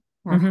Yale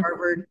or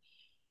Harvard,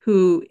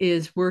 who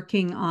is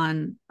working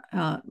on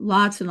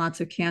lots and lots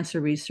of cancer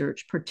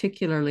research,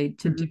 particularly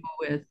to do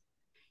with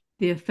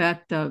the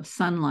effect of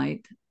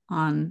sunlight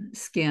on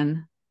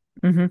skin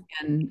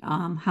and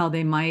how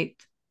they might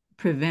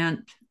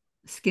prevent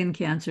skin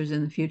cancers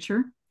in the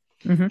future.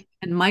 And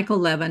Michael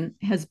Levin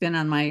has been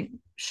on my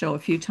show a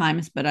few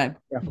times, but I've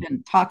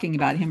been talking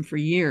about him for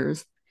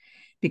years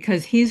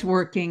because he's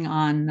working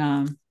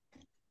on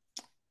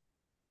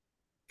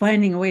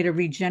finding a way to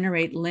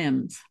regenerate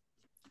limbs.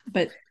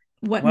 But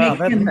what makes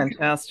him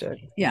fantastic.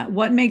 Yeah,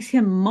 what makes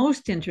him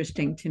most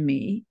interesting to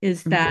me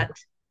is that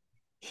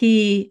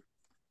he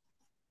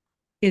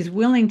is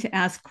willing to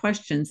ask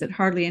questions that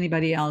hardly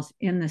anybody else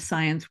in the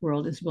science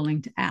world is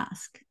willing to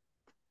ask.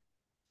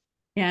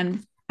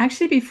 And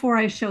actually, before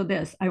I show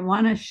this, I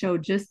want to show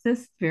just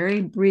this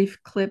very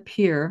brief clip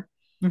here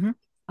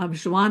of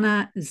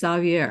Joanna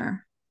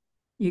Xavier.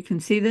 You can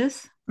see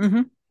this?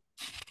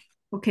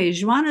 Okay,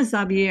 Joanna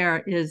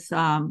Xavier is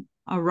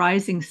a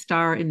rising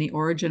star in the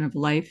origin of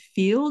life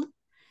field.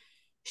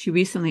 She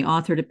recently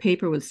authored a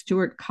paper with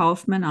Stuart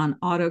Kaufman on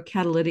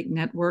autocatalytic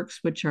networks,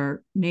 which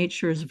are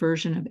nature's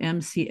version of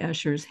M.C.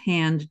 Escher's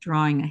hand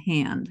drawing a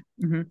hand.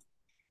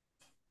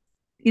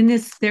 in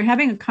this, they're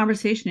having a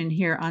conversation in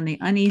here on the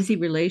uneasy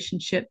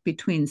relationship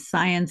between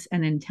science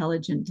and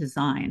intelligent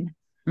design.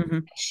 Mm-hmm.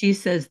 She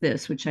says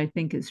this, which I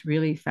think is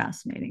really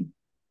fascinating.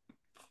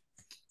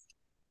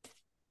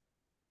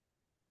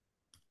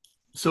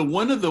 So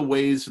one of the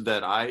ways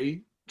that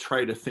I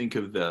try to think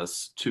of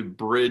this to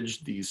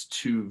bridge these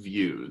two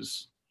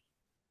views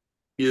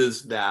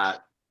is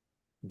that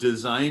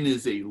design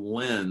is a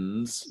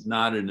lens,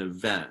 not an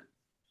event.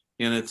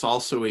 And it's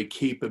also a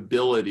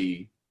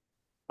capability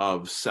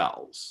of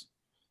cells.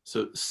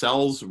 So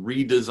cells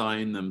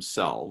redesign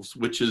themselves,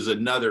 which is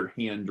another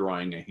hand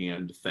drawing a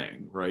hand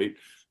thing, right?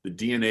 The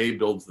DNA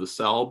builds the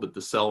cell, but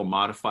the cell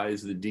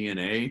modifies the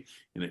DNA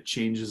and it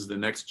changes the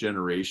next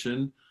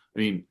generation. I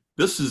mean,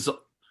 this is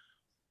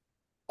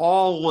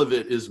all of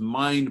it is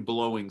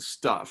mind-blowing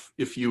stuff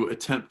if you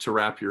attempt to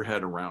wrap your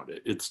head around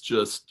it. It's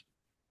just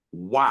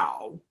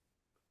wow.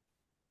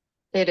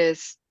 It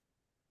is.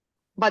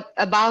 But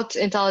about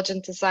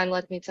intelligent design,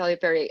 let me tell you,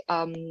 Perry,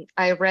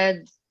 I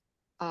read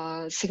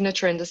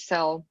Signature in the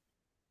Cell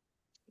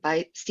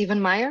by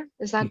Stephen Meyer.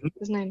 Is that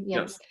his name?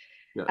 Yeah. Yes.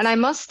 Yes. And I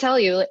must tell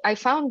you, I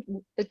found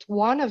it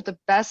one of the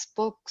best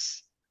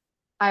books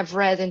I've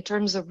read in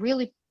terms of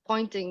really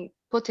putting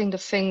the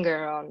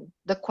finger on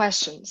the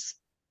questions.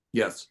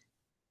 Yes.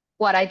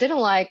 What I didn't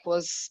like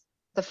was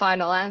the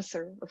final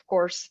answer, of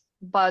course,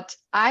 but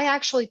I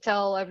actually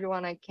tell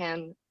everyone I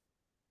can,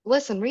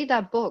 listen, read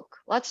that book.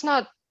 Let's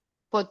not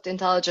put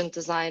intelligent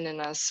design in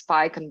a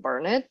spike and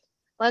burn it.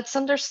 Let's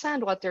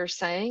understand what they're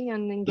saying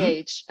and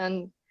engage.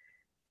 And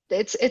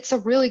it's a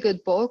really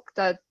good book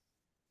that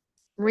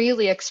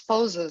really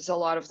exposes a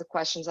lot of the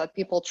questions that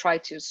people try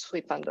to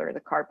sweep under the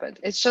carpet.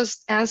 It's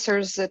just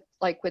answers it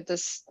like with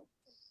this.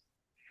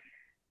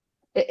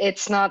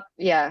 It's not,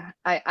 yeah,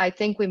 I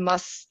think we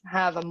must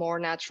have a more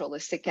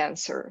naturalistic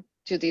answer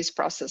to these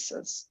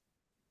processes.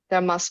 There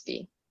must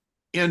be.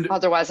 And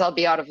otherwise I'll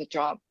be out of a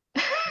job.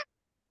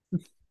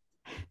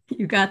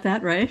 You got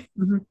that right.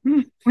 Mm-hmm.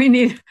 We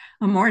need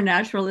a more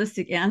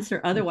naturalistic answer.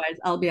 Otherwise,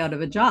 I'll be out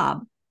of a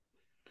job.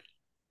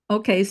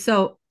 Okay,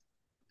 so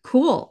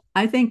cool.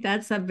 I think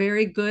that's a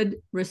very good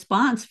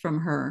response from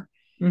her.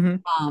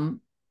 Mm-hmm.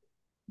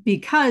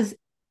 Because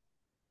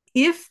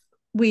if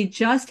we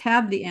just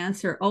have the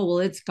answer, oh, well,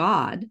 it's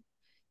God,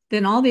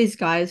 then all these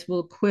guys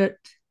will quit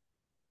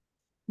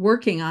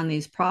working on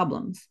these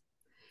problems.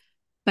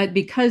 But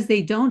because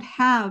they don't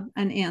have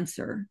an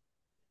answer,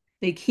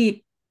 they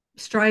keep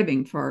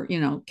striving for,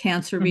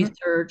 cancer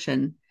research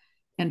and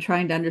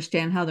trying to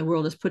understand how the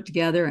world is put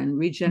together and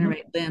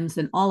regenerate limbs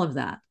and all of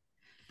that.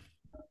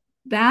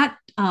 That,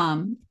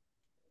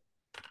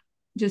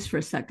 just for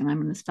a second,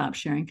 I'm going to stop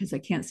sharing because I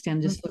can't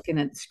stand just looking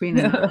at the screen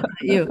and at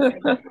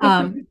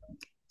you.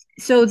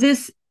 So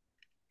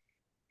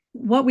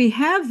what we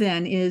have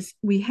then is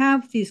we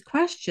have these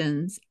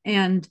questions.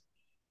 And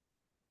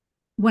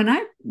when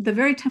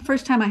the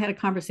first time I had a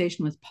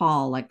conversation with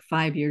Paul, like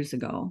 5 years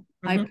ago,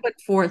 I put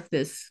forth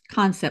this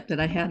concept that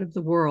I had of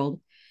the world,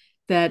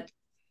 that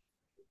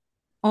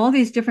all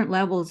these different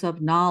levels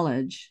of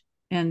knowledge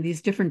and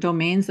these different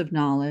domains of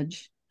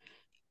knowledge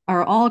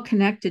are all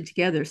connected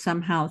together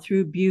somehow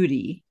through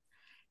beauty,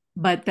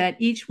 but that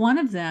each one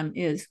of them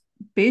is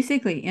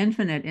basically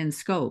infinite in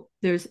scope.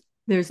 There's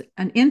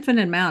an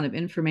infinite amount of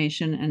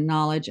information and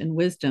knowledge and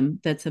wisdom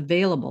that's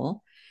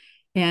available,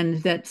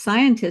 and that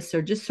scientists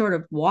are just sort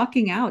of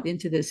walking out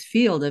into this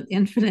field of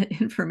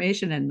infinite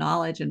information and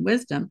knowledge and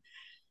wisdom.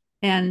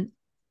 And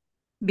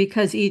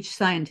because each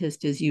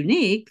scientist is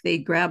unique, they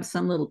grab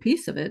some little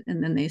piece of it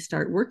and then they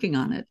start working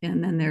on it.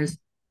 And then there's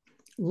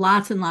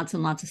lots and lots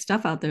and lots of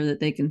stuff out there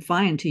that they can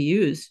find to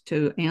use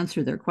to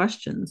answer their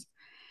questions.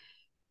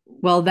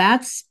 Well,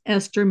 that's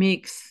Esther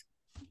Meek's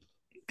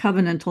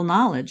covenantal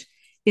knowledge.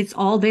 It's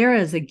all there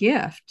as a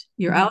gift.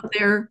 You're out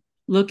there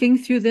looking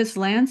through this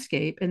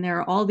landscape and there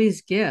are all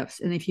these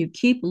gifts. And if you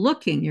keep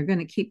looking, you're going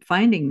to keep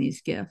finding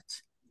these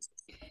gifts.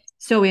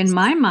 So in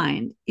my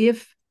mind,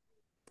 if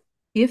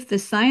the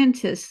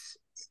scientists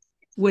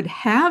would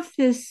have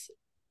this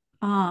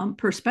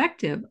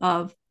perspective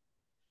of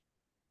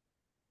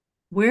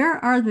where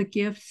are the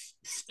gifts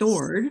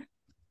stored?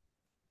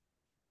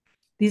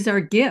 These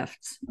are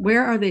gifts.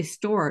 Where are they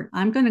stored?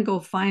 I'm going to go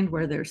find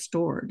where they're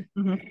stored.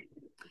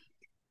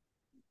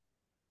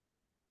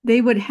 They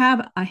would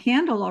have a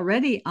handle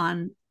already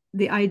on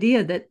the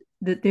idea that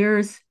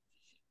there's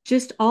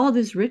just all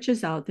this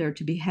riches out there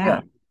to be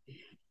had. Yeah.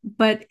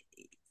 But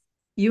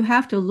you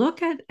have to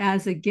look at it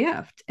as a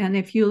gift. And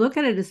if you look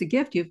at it as a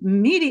gift, you've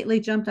immediately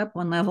jumped up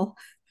one level,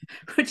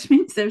 which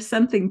means there's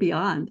something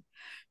beyond,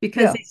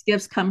 because these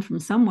gifts come from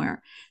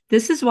somewhere.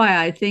 This is why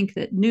I think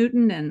that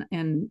Newton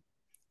and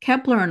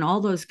Kepler and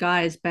all those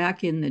guys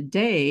back in the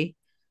day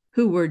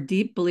who were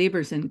deep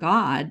believers in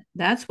God,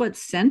 that's what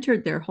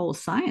centered their whole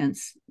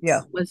science.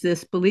 Yeah. Was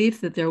this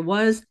belief that there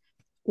was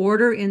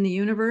order in the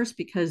universe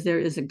because there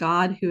is a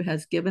God who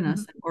has given us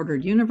an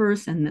ordered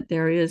universe, and that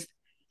there is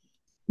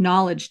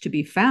knowledge to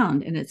be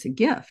found, and it's a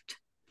gift.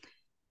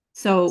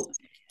 So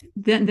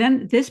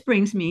then this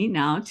brings me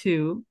now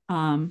to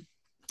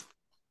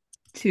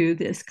to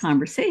this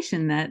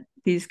conversation that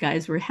these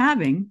guys were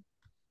having.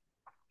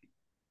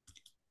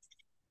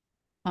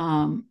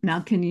 Now,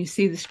 can you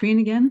see the screen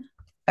again?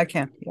 I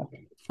can, yeah.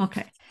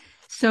 Okay.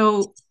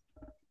 So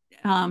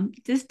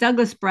this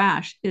Douglas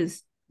Brash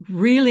is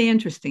really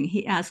interesting.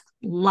 He asks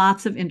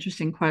lots of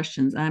interesting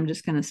questions. I'm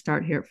just going to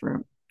start here for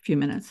a few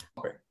minutes.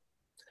 Okay.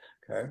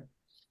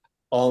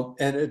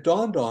 And it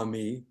dawned on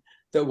me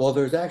that, well,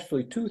 there's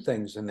actually two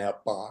things in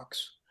that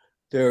box.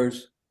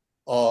 There's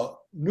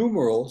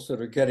numerals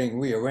that are getting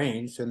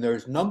rearranged, and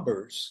there's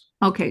numbers.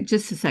 Okay,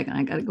 just a second.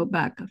 I got to go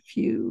back a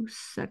few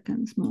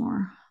seconds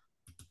more.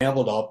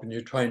 Scrambled up, and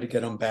you're trying to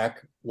get them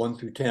back 1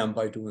 through 10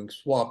 by doing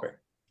swapping.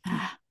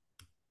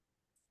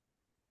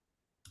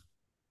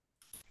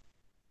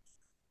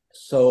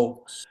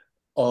 So,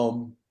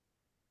 so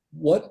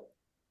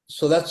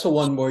that's the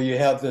one where you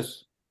have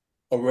this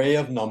array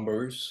of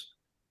numbers,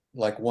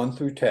 like 1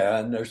 through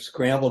 10. They're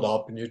scrambled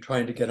up, and you're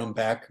trying to get them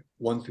back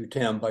 1 through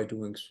 10 by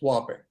doing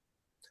swapping.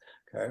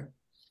 Okay.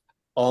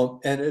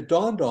 And it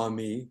dawned on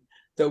me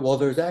that, well,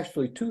 there's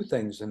actually two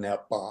things in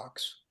that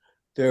box.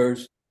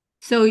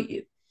 So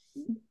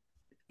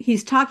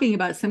he's talking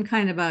about some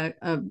kind of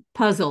a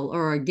puzzle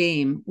or a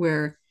game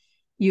where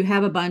you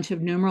have a bunch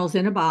of numerals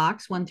in a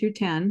box, 1 through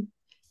 10,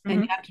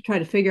 and you have to try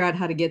to figure out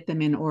how to get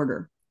them in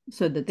order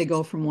so that they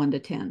go from 1 to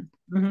 10.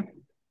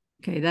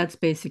 Okay, that's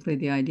basically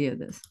the idea of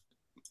this.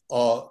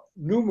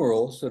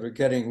 Numerals that are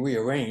getting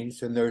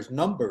rearranged, and there's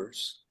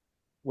numbers,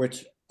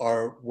 which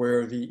are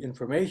where the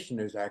information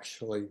is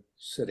actually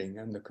sitting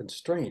and the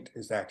constraint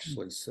is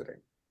actually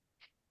sitting.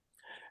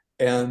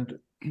 And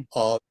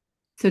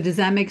so does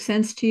that make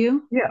sense to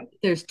you? Yeah.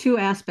 There's two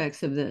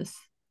aspects of this.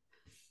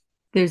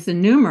 There's the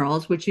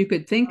numerals, which you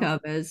could think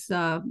of as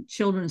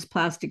children's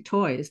plastic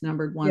toys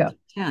numbered 1 to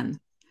 10.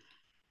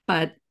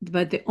 But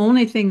the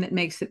only thing that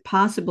makes it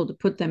possible to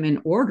put them in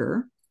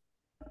order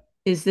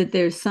is that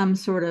there's some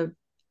sort of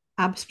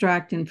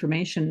abstract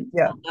information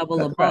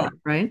level above,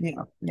 right?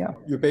 Yeah.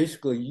 You're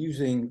basically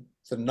using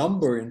the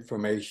number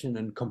information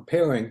and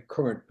comparing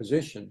current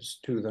positions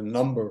to the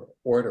number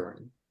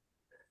ordering.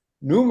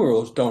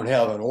 Numerals don't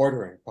have an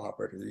ordering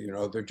property, you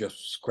know, they're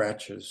just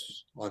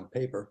scratches on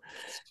paper.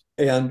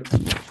 And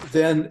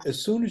then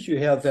as soon as you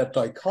have that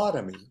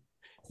dichotomy,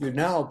 you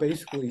now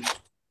basically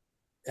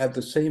have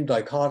the same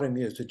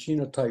dichotomy as the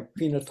genotype,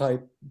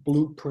 phenotype,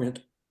 blueprint,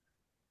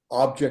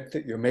 object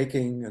that you're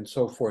making, and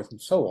so forth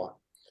and so on.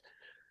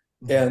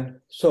 And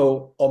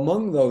so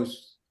among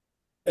those,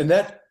 and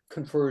that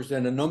confers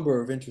then a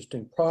number of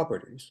interesting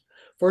properties.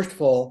 First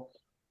of all,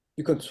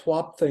 you can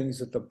swap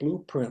things at the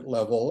blueprint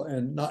level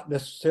and not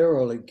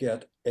necessarily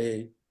get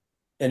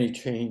any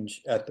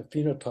change at the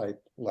phenotype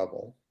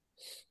level.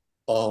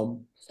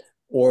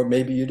 Or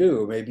maybe you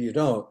do, maybe you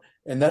don't.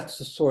 And that's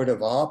the sort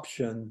of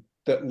option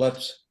that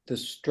lets the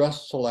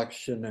stress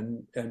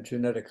selection and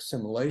genetic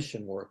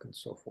assimilation work and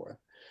so forth.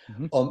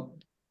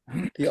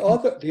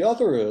 The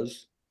other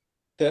is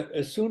that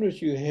as soon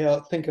as you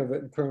think of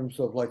it in terms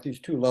of like these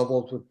two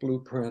levels with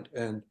blueprint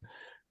and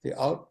the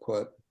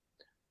output,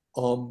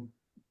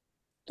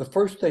 the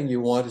first thing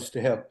you want is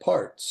to have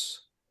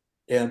parts.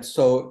 And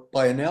so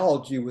by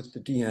analogy with the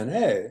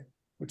DNA,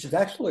 which is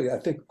actually, I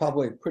think,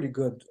 probably a pretty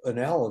good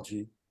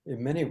analogy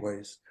in many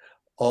ways,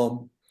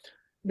 you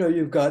know,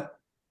 you've got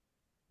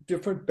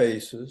different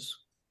bases.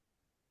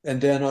 And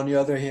then on the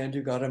other hand,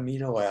 you've got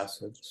amino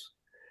acids.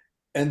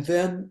 And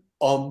then,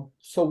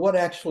 so what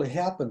actually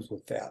happens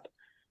with that?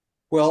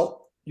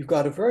 Well, you've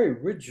got a very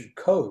rigid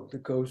code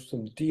that goes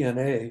from the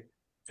DNA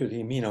to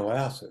the amino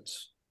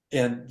acids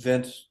and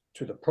thence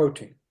to the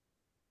protein.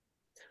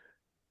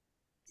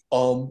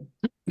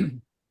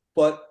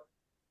 But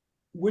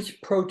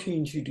which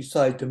proteins you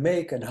decide to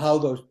make and how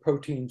those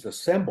proteins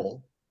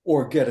assemble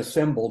or get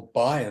assembled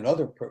by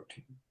another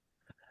protein,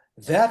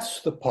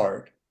 that's the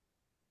part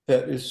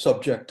that is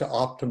subject to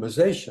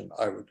optimization,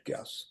 I would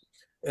guess.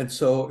 And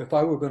so if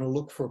I were going to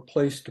look for a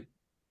place to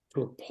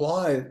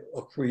apply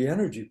a free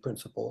energy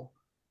principle,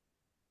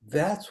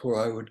 that's where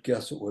I would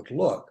guess it would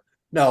look.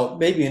 Now,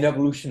 maybe in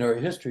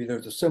evolutionary history,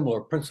 there's a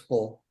similar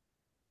principle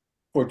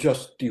for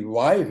just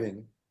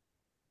deriving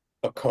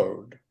a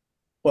code.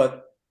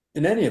 But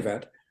in any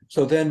event,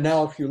 so then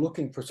now if you're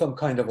looking for some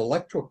kind of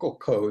electrical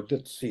code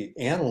that's the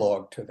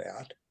analog to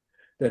that,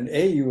 then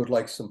A, you would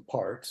like some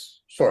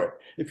parts. Sorry,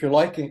 if you're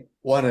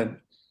want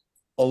an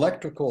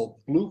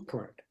electrical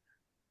blueprint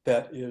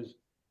that is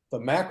the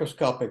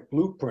macroscopic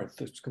blueprint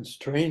that's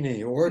constraining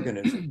the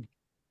organism,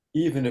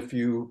 even if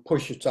you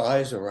push its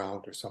eyes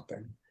around or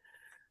something,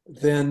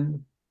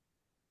 then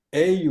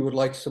A, you would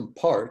like some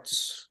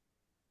parts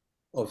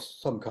of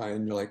some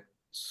kind, like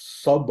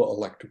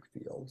sub-electric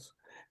fields,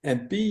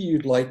 and B,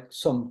 you'd like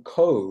some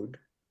code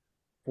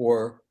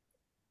for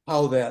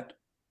how that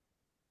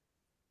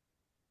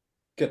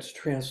gets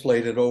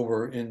translated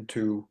over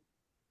into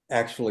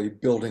actually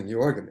building the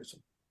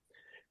organism.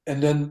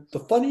 And then the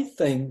funny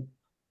thing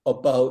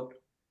about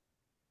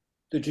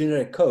the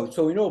genetic code,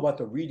 so we know about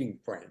the reading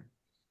frame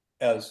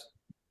as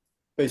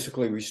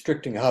basically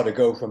restricting how to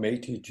go from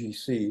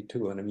ATGC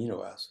to an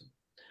amino acid.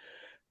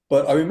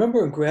 But I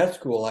remember in grad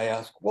school, I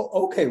asked, well,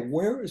 okay,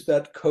 where is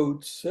that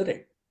code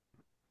sitting?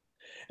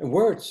 And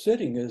where it's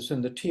sitting is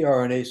in the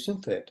tRNA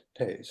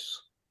synthase.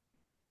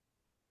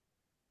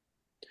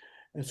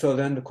 And so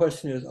then the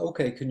question is,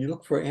 okay, can you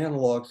look for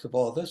analogs of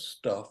all this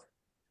stuff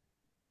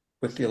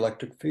with the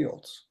electric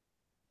fields?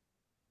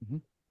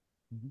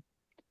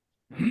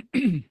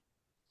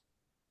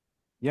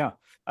 Yeah,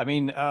 I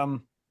mean,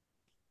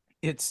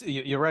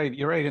 you're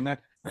right in that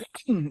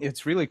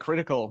it's really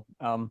critical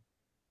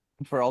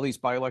for all these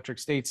bioelectric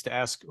states to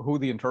ask who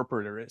the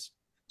interpreter is.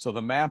 So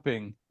the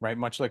mapping, right,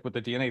 much like with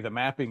the DNA, the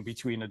mapping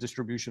between a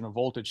distribution of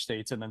voltage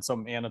states and then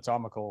some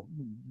anatomical,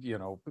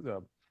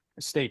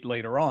 state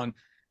later on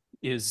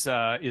is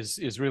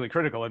really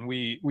critical. And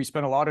we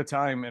spent a lot of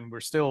time, and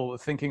we're still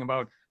thinking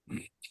about.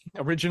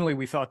 Originally,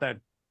 we thought that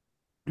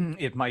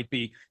it might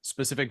be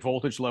specific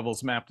voltage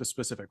levels mapped to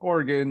specific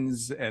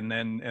organs, and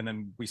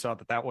then we saw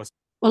that was.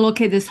 Well,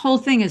 okay, this whole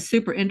thing is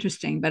super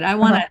interesting, but I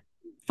want to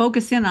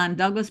focus in on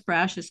Douglas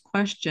Brash's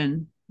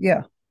question.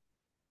 Yeah.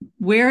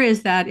 Where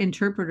is that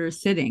interpreter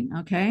sitting?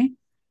 Okay.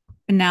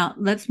 And now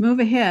let's move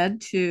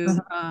ahead to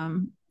a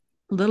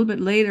little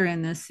bit later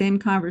in this same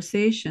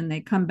conversation.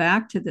 They come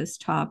back to this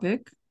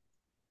topic.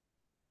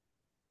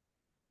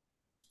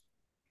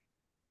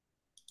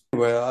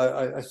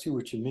 Well, I see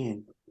what you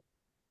mean.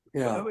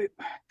 Yeah.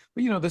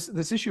 But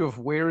this issue of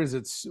where is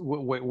it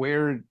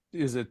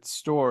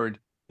stored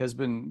has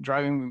been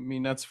driving me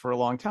nuts for a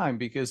long time,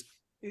 because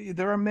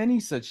there are many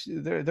such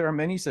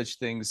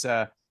things.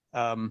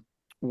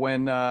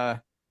 When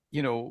the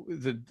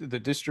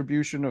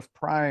distribution of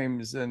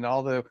primes and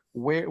all the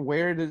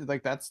where did,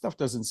 like, that stuff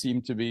doesn't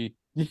seem to be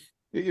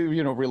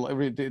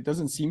it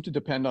doesn't seem to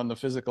depend on the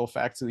physical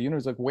facts of the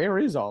universe. Like, where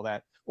is all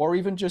that? Or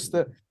even just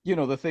the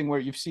thing where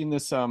you've seen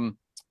this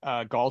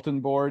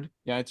Galton board.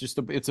 Yeah, it's just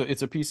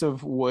it's a piece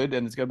of wood,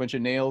 and it's got a bunch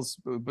of nails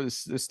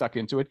stuck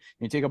into it.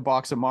 And you take a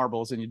box of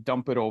marbles and you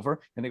dump it over,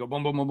 and they go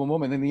boom, boom, boom, boom,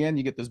 boom, and in the end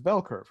you get this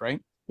bell curve, right?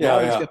 You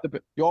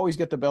always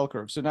get the bell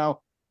curve. So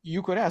now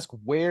you could ask,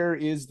 where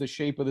is the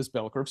shape of this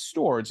bell curve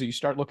stored? So you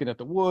start looking at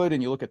the wood,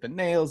 and you look at the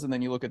nails, and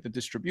then you look at the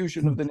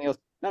distribution of the nails.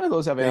 None of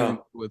those have anything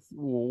with,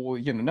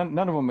 none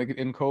of them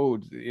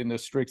encode in the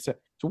strict set.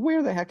 So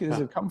where the heck does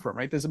it come from,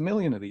 right? There's a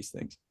million of these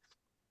things.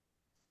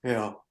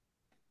 Yeah.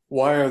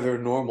 Why are there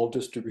normal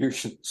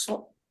distributions?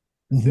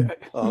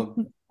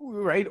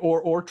 Right?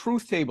 Or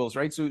truth tables,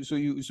 right? So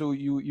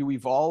you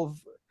evolve.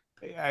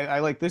 I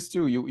like this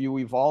too. You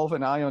evolve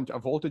a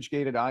voltage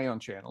gated ion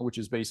channel, which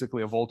is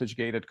basically a voltage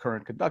gated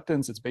current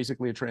conductance. It's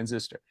basically a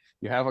transistor.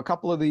 You have a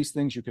couple of these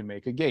things, you can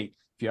make a gate.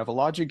 If you have a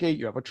logic gate,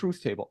 you have a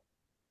truth table.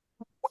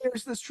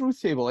 Where's this truth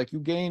table? Like, you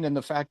gain in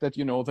the fact that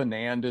the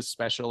NAND is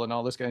special and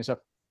all this kind of stuff.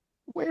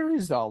 Where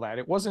is all that?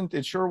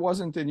 It sure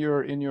wasn't in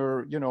your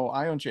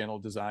ion channel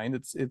design.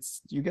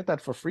 It's you get that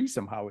for free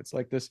somehow. It's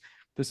like this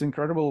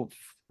incredible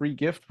free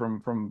gift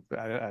from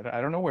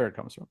I don't know where it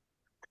comes from.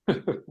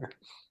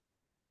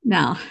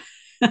 Now,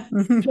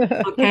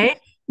 okay.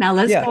 Now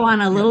let's go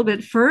on a little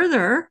bit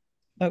further.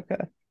 Okay.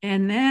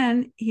 And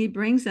then he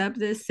brings up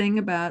this thing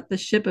about the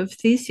ship of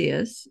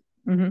Theseus,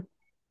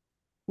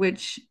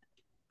 which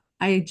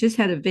I just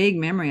had a vague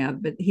memory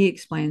of, but he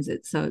explains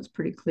it, so it's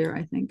pretty clear,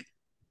 I think.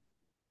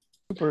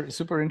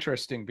 Super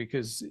interesting,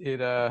 because it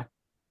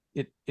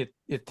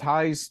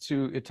ties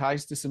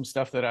to some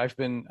stuff that I've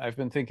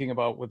been thinking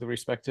about with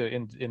respect to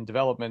in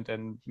development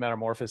and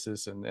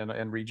metamorphosis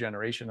and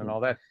regeneration and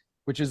all that,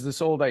 which is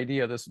this old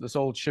idea, this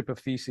old ship of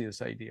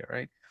Theseus idea,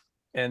 right?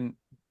 And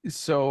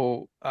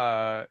so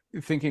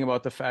thinking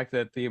about the fact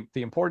that the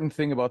important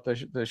thing about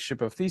the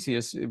ship of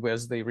Theseus,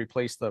 as they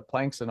replace the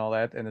planks and all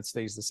that, and it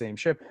stays the same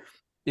ship,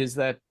 is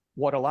that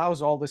what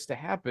allows all this to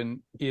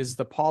happen is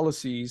the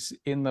policies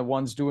in the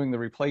ones doing the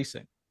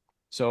replacing.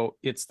 So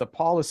it's the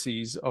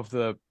policies of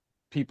the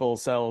people,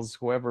 cells,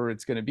 whoever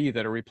it's going to be,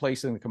 that are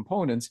replacing the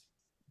components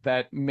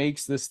that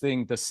makes this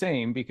thing the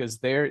same, because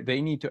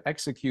they need to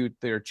execute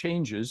their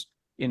changes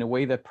in a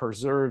way that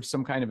preserves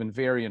some kind of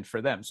invariant for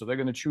them. So they're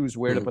going to choose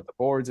where to put the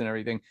boards and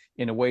everything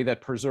in a way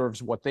that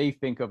preserves what they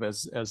think of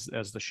as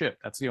the ship.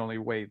 That's the only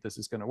way this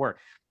is going to work.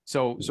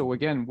 So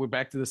again, we're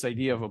back to this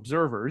idea of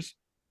observers,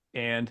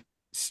 and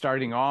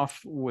starting off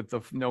with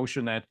the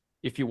notion that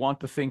if you want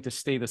the thing to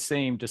stay the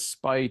same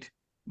despite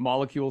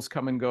molecules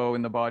come and go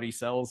in the body,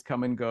 cells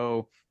come and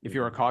go, if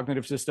you're a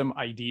cognitive system,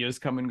 ideas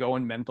come and go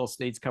and mental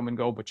states come and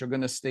go, but you're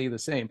going to stay the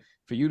same.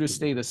 For you to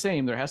stay the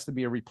same, there has to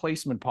be a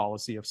replacement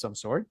policy of some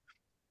sort.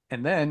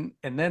 And then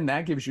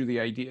that gives you the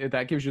idea,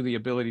 that gives you the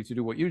ability to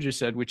do what you just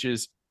said, which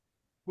is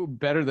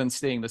better than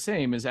staying the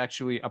same, is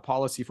actually a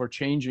policy for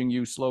changing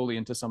you slowly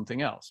into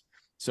something else.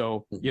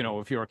 So,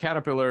 if you're a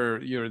caterpillar,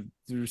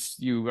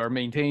 you are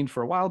maintained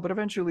for a while, but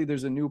eventually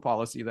there's a new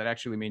policy that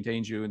actually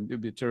maintains you and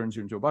it turns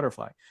you into a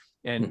butterfly.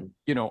 And,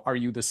 are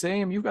you the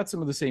same? You've got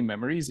some of the same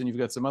memories and you've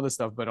got some other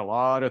stuff, but a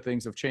lot of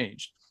things have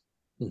changed.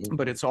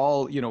 But it's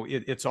all,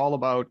 it's all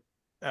about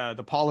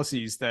the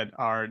policies that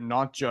are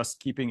not just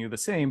keeping you the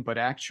same, but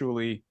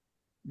actually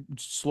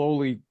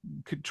slowly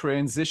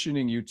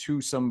transitioning you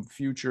to some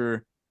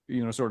future,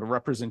 sort of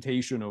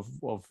representation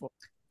of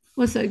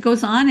Well, so it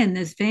goes on in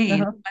this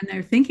vein Uh-huh. when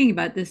they're thinking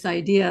about this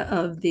idea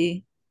of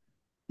the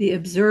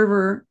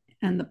observer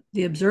and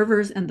the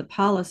observers and the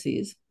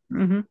policies.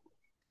 Mm-hmm.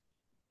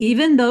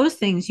 Even those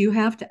things you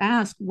have to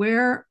ask,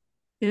 where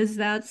is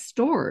that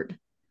stored?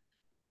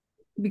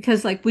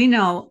 Because like we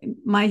know,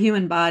 my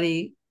human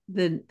body,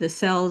 the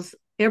cells,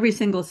 every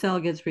single cell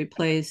gets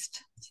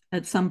replaced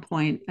at some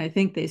point. I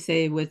think they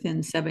say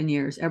within 7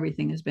 years,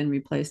 everything has been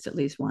replaced at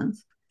least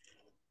once.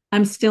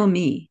 I'm still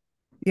me,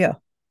 Yeah.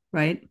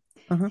 right?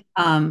 Uh-huh.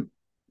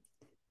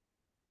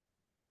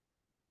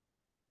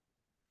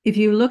 If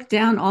you look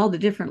down all the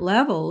different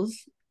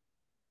levels,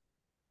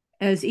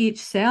 as each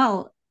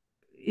cell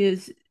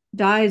is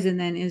dies and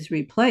then is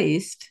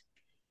replaced,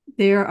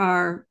 there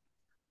are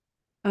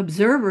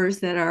observers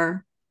that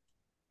are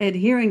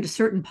adhering to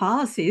certain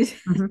policies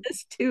Mm-hmm.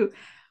 as to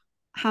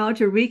how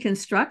to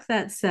reconstruct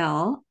that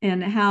cell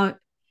and how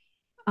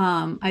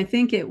I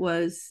think it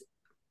was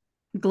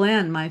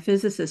Glenn, my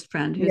physicist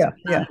friend, who's Yeah.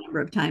 been Yeah. on a number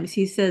of times,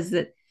 he says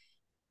that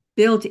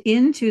built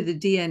into the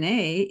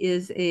DNA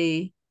is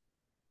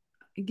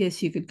I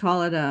guess you could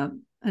call it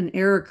an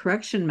error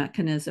correction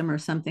mechanism or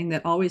something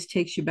that always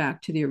takes you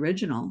back to the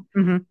original.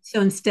 Mm-hmm.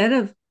 So instead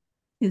of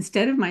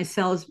my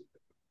cells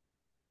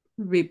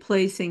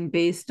replacing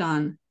based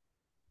on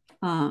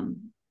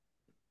um,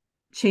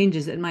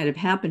 changes that might have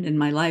happened in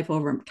my life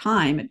over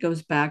time, it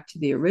goes back to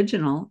the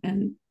original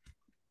and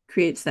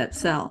creates that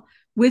cell,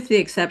 with the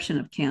exception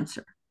of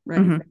cancer,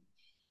 right? Mm-hmm.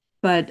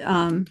 But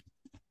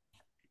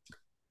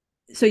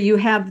so you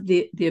have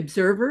the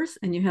observers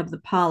and you have the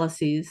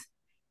policies,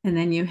 and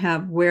then you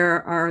have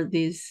where are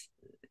these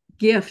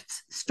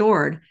gifts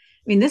stored. I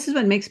mean, this is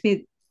what makes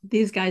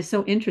these guys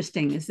so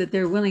interesting, is that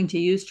they're willing to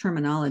use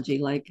terminology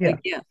like Yeah. a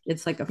gift.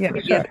 It's like a Yeah,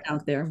 free sure. gift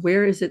out there.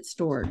 Where is it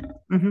stored?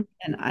 Mm-hmm.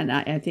 And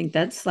I think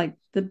that's like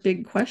the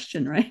big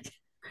question, right?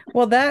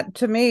 Well, that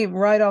to me,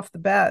 right off the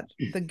bat,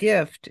 the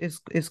gift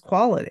is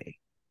quality.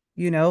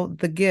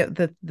 The gift,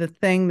 the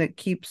thing that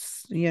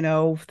keeps,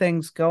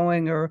 things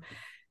going, or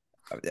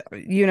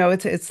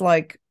it's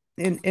like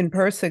in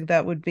Pirsig,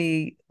 that would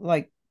be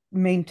like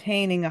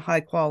maintaining a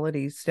high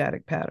quality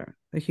static pattern,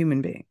 a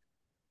human being.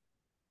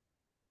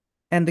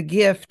 And the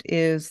gift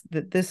is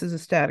that this is a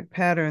static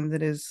pattern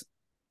that has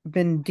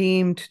been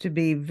deemed to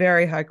be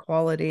very high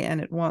quality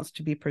and it wants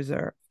to be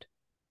preserved.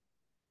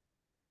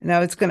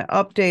 Now it's going to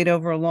update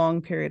over a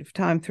long period of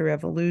time through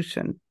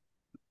evolution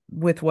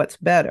with what's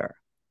better.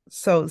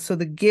 So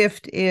the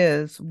gift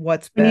is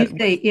what's better. When you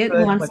say it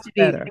good, wants what's to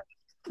be, better.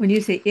 when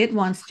you say it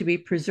wants to be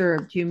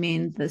preserved, you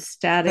mean the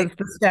static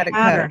The static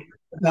pattern pattern,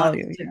 the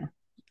value. wants to. Yeah.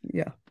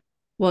 Yeah.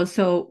 Well,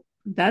 so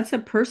that's a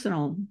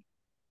personal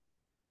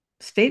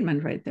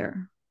statement right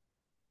there.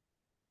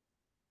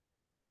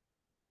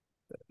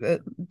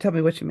 Tell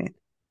me what you mean.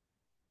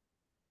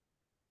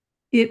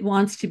 It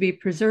wants to be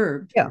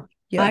preserved. Yeah.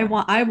 Yeah.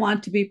 I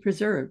want to be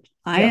preserved.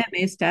 I Yeah. am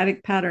a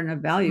static pattern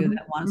of value Mhm.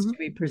 that wants Mhm. to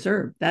be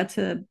preserved. That's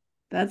a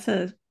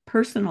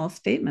personal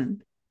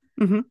statement.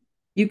 Mhm.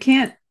 You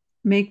can't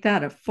make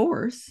that a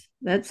force.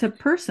 That's a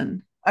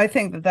person. I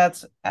think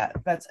that's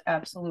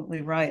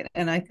absolutely right,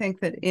 and I think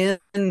that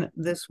in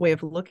this way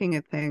of looking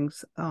at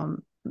things,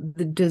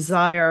 the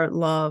desire,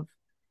 love,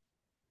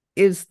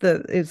 is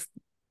the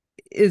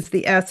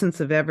essence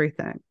of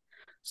everything.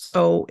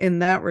 So in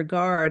that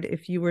regard,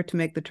 if you were to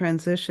make the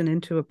transition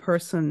into a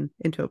person,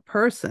 because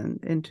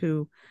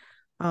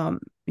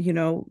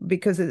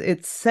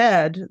it's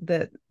said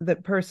that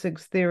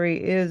Pirsig's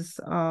theory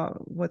is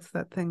what's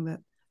that thing,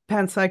 that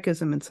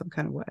panpsychism in some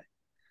kind of way,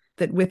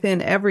 that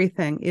within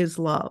everything is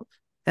love,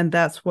 and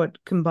that's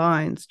what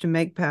combines to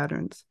make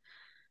patterns,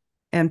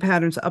 and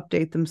patterns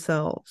update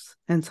themselves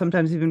and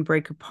sometimes even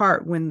break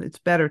apart when it's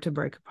better to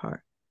break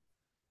apart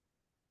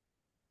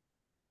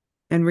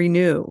and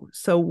renew.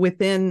 So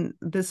within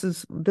this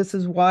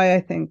is why I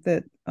think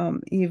that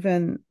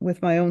even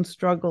with my own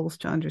struggles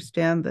to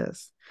understand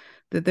this,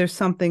 that there's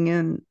something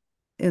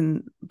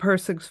in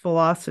Pirsig's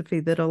philosophy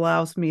that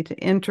allows me to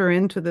enter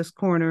into this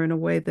corner in a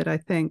way that I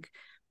think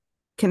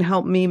can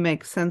help me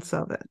make sense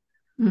of it.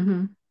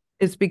 Mm-hmm.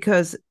 It's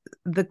because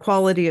the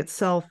quality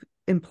itself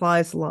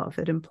implies love.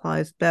 It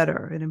implies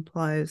better. It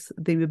implies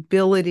the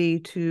ability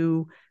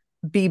to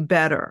be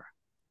better.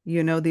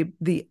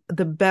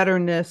 The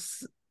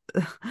betterness,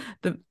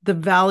 the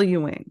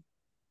valuing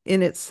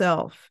in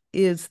itself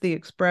is the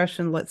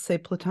expression. Let's say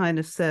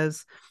Plotinus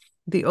says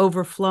the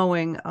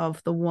overflowing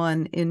of the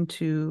one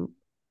into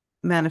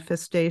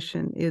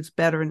manifestation is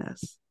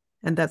betterness,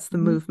 and that's the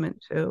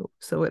movement too.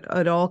 So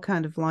it all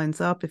kind of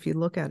lines up if you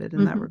look at it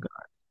in that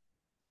regard.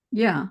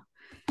 Yeah,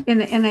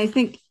 and I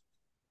think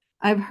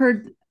I've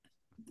heard,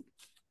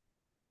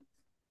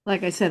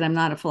 like I said, I'm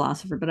not a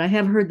philosopher, but I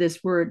have heard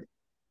this word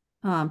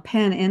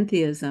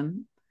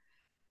panentheism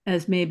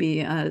as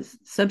maybe a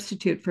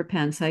substitute for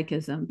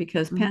panpsychism,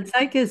 because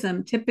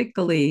panpsychism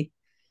typically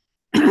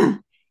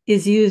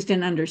is used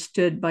and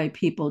understood by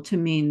people to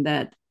mean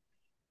that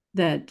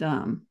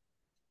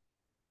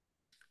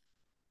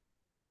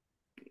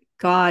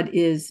God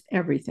is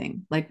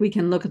everything. Like we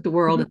can look at the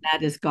world and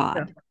that is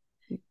God.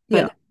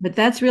 But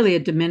that's really a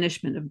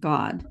diminishment of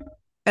God.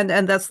 And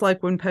that's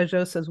like when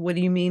Pageau says, "What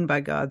do you mean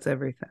by God's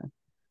everything?"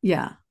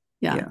 Yeah.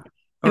 I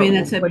Or mean,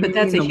 what do you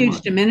that's a mean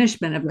huge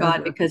diminishment of Yeah.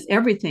 God because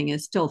everything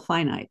is still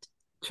finite,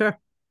 Sure.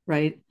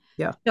 right?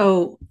 Yeah.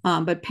 So,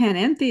 but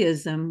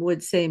panentheism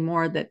would say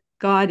more that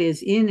God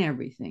is in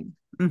everything.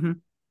 Mm-hmm.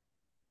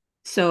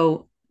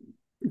 So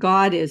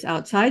God is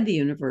outside the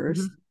universe,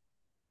 Mm-hmm.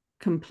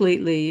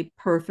 completely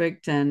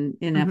perfect and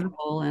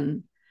ineffable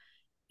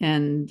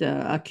and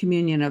a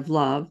communion of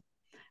love.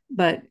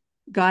 But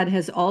God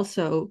has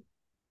also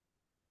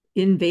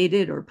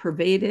invaded or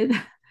pervaded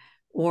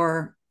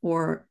or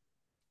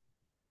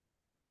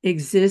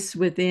exists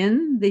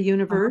within the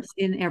universe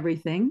in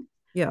everything.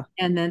 Yeah.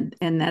 And then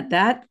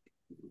that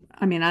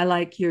I mean, I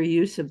like your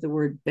use of the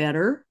word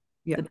better,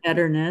 the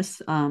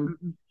betterness.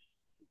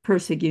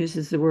 Pirsig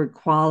uses the word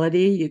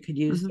quality. You could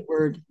use the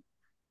word,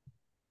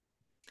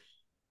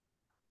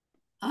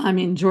 I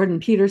mean,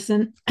 Jordan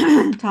Peterson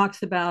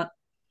talks about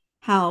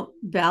how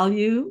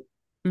value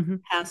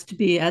has to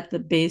be at the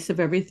base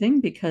of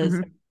everything because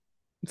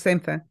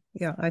same thing.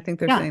 Yeah, I think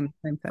they're saying the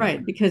same thing.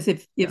 Right. Because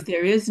if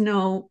there is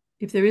no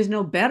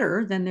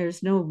better, then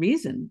there's no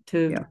reason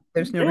to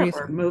there's no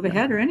reason or move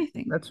ahead or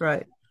anything. That's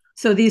right.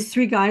 So these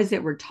three guys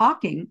that were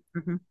talking,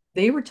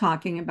 they were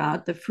talking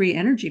about the free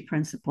energy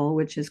principle,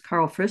 which is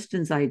Carl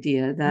Friston's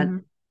idea that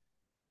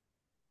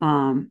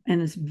and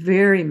it's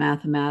very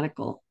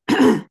mathematical.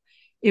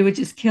 It would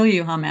just kill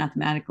you how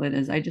mathematical it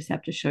is. I just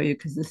have to show you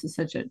because this is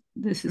such a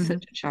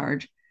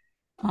charge.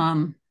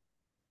 Oh,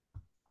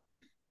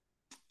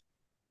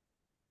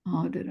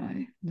 did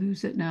I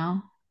lose it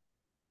now?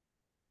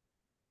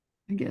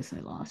 I guess I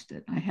lost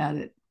it. I had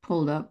it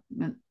pulled up,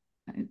 but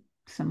I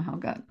somehow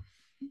got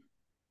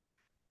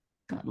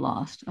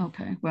lost.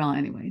 Okay. Well,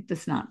 anyway,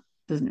 doesn't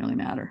really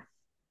matter.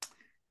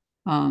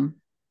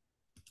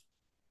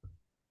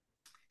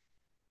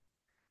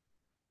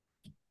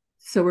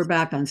 So we're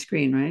back on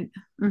screen, right?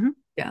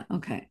 Yeah.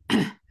 Okay.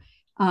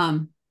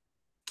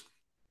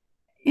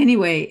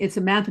 Anyway, it's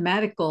a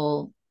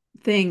mathematical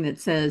thing that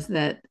says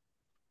that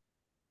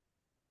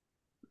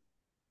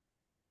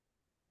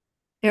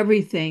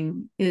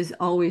everything is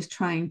always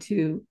trying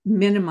to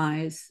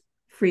minimize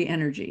free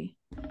energy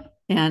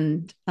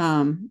and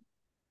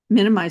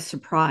minimize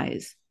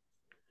surprise.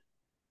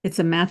 It's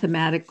a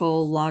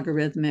mathematical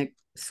logarithmic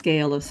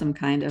scale of some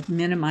kind of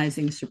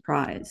minimizing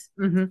surprise.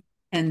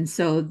 And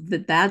so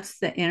that's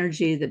the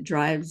energy that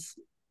drives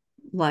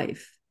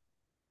life,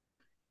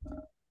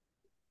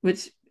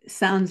 which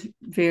sounds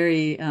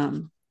very, I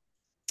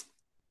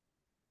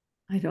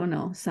don't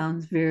know,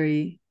 sounds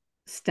very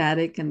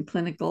static and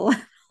clinical.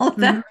 All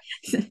that.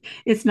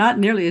 It's not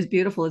nearly as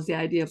beautiful as the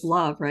idea of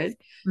love, right?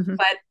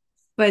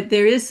 But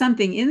there is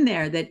something in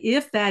there that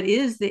if that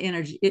is the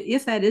energy,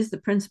 if that is the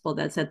principle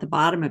that's at the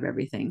bottom of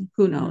everything,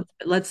 who knows?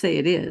 But let's say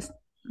it is,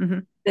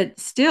 that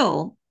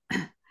still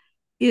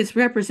is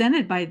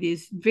represented by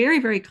these very,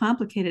 very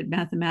complicated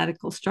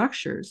mathematical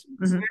structures.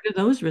 Where do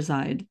those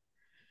reside?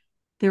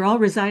 They're all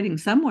residing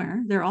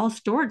somewhere. They're all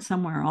stored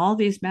somewhere. All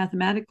these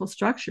mathematical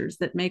structures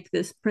that make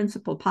this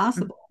principle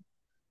possible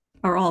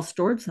are all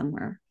stored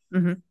somewhere.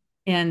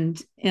 And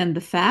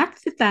the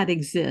fact that that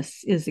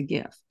exists is a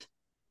gift.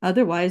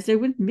 Otherwise, there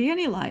wouldn't be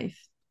any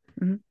life.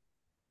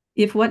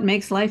 If what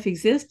makes life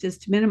exist is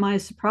to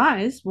minimize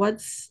surprise,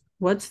 what's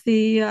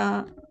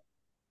the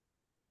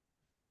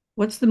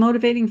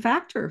motivating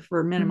factor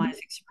for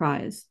minimizing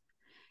surprise?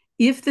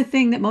 If the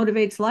thing that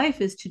motivates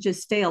life is to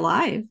just stay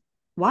alive,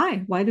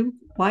 why? Why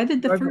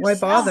did the first why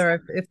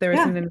bother if there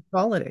isn't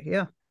inequality?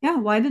 Yeah.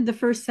 Why did the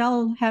first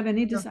cell have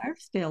any desire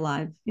to stay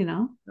alive?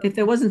 If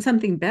there wasn't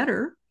something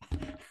better.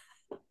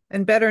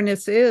 And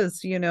betterness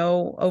is,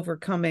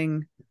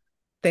 overcoming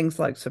things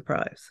like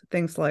surprise,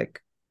 things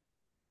like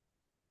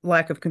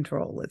lack of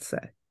control, let's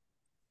say.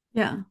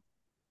 Yeah,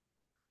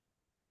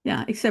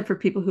 except for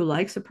people who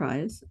like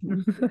surprise.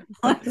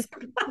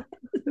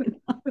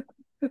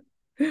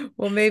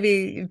 Well,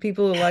 maybe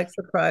people who like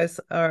surprise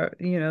are,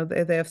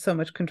 they have so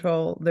much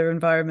control. Their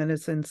environment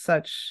is in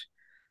such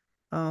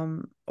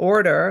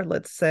order,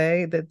 let's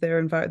say, that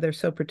they're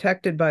so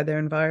protected by their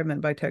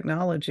environment, by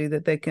technology,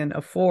 that they can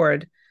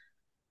afford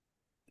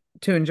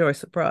to enjoy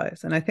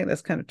surprise. And I think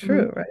that's kind of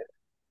true, right?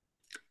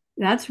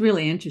 That's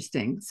really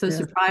interesting. So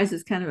surprise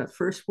is kind of a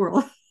first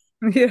world.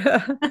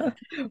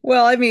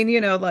 Well, I mean,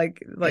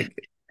 like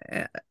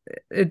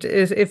it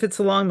is, if it's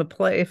along the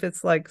play, if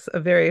it's like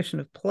a variation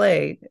of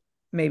play,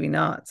 maybe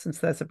not, since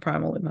that's a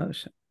primal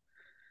emotion.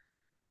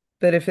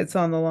 But if it's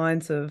on the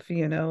lines of,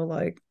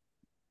 like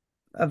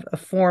a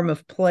form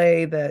of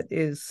play that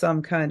is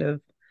some kind of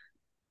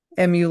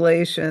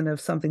emulation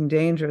of something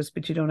dangerous,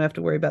 but you don't have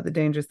to worry about the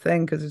dangerous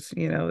thing because it's,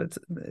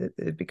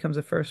 it becomes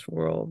a first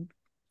world.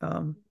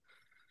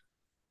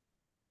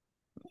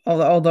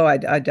 Although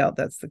I doubt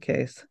that's the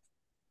case.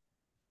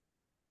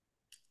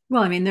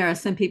 Well, I mean, there are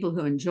some people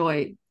who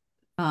enjoy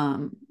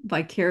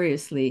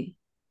vicariously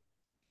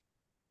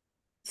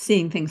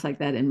seeing things like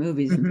that in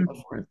movies and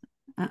so forth.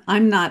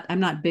 I'm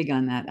not big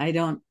on that. I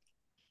don't.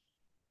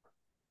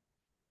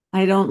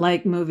 I don't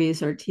like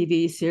movies or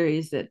TV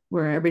series that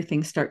where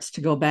everything starts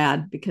to go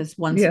bad because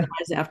one Yeah.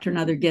 surprise after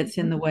another gets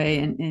in the way,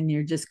 and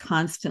you're just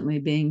constantly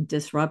being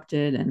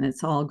disrupted and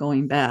it's all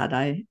going bad.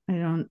 I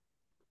don't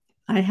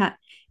I have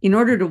in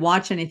order to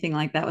watch anything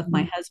like that with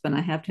my husband,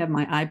 I have to have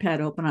my iPad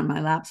open on my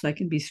lap so I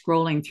can be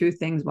scrolling through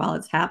things while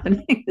it's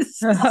happening.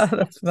 so,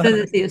 That's so funny.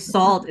 that the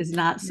assault is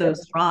not so Yeah.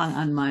 strong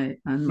on my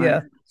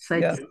Yeah.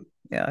 psyche. Yeah.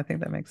 Yeah, I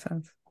think that makes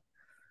sense.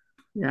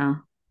 Yeah.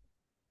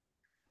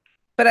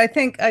 But I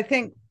think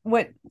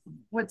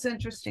what's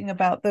interesting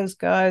about those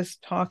guys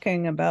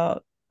talking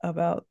about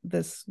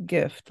this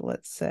gift,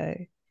 let's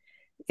say,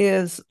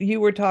 is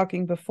you were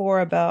talking before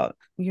about,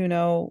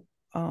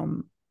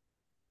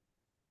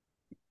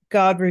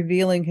 God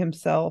revealing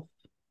himself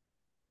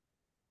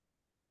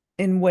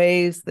in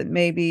ways that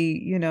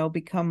maybe,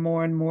 become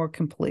more and more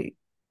complete.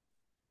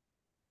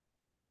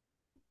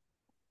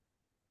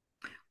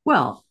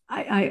 Well,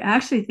 I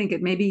actually think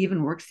it maybe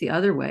even works the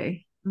other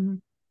way.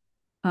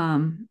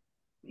 In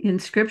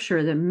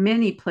scripture, there are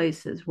many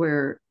places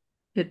where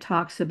it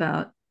talks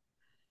about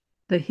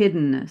the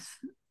hiddenness,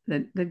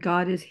 that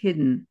God is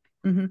hidden,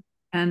 and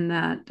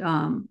that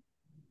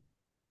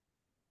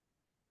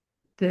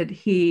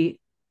he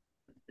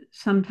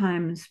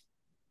sometimes,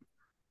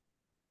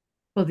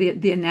 well,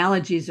 the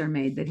analogies are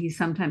made that he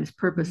sometimes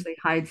purposely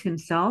hides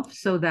himself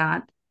so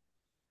that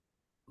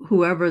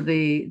whoever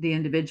the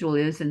individual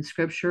is in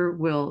scripture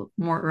will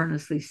more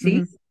earnestly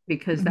seek,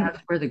 because that's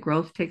where the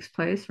growth takes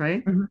place,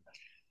 right?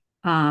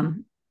 But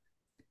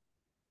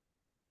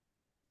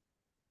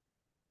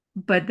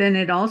then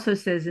it also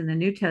says in the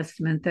New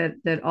Testament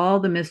that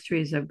all the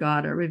mysteries of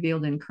God are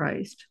revealed in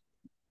Christ.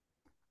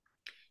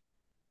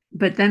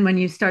 But then when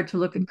you start to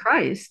look at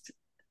Christ,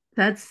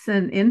 that's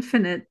an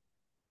infinite,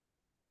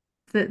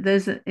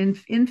 there's an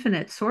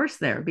infinite source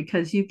there,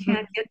 because you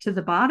can't get to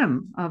the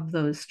bottom of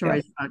those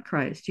stories about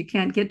Christ. You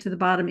can't get to the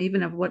bottom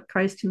even of what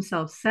Christ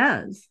himself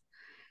says,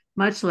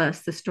 much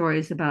less the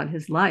stories about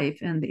his life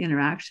and the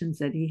interactions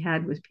that he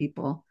had with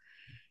people,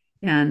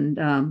 and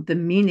the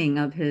meaning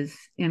of his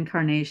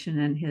incarnation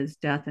and his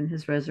death and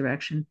his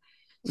resurrection.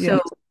 So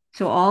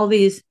all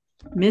these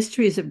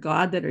mysteries of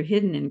God that are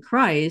hidden in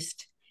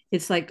Christ,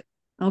 it's like,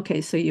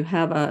 okay, so you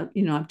have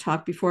I've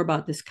talked before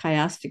about this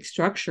chiastic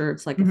structure.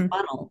 It's like a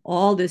funnel.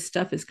 All this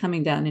stuff is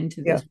coming down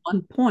into this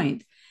one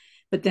point.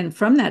 But then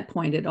from that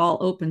point, it all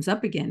opens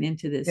up again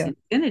into this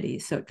infinity.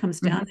 So it comes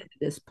down to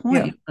this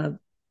point of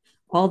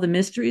all the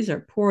mysteries are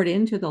poured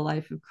into the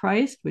life of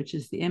Christ, which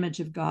is the image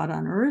of God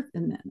on earth,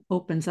 and then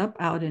opens up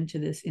out into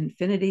this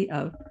infinity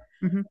of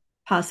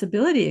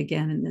possibility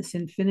again, and this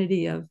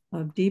infinity of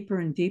deeper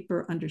and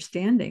deeper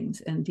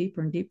understandings and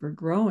deeper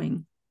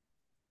growing.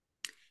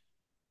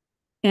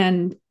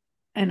 And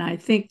I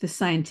think the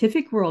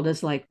scientific world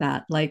is like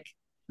that. Like,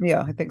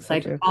 yeah, I think so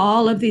like too.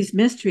 all of these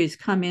mysteries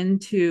come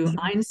into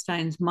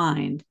Einstein's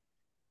mind,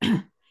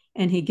 and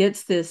he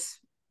gets this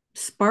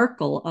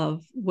sparkle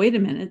of, wait a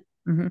minute,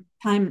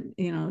 time,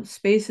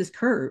 space is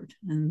curved,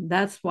 and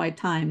that's why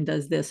time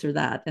does this or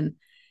that.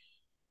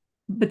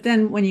 But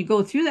then when you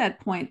go through that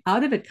point,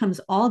 out of it comes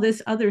all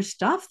this other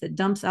stuff that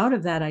dumps out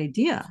of that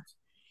idea.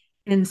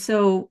 And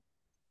so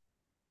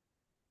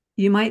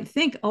you might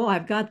think, oh,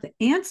 I've got the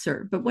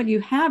answer, but what you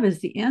have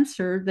is the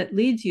answer that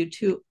leads you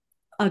to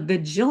a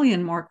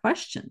gajillion more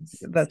questions.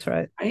 That's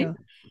right. Yeah.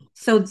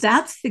 So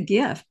that's the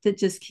gift that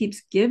just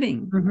keeps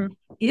giving.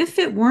 If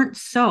it weren't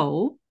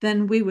so,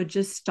 then we would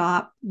just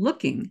stop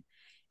looking.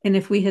 And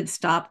if we had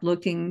stopped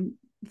looking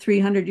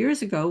 300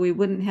 years ago, we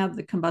wouldn't have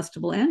the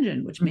combustible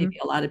engine, which maybe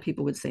a lot of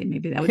people would say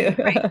maybe that would be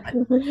great.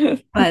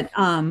 But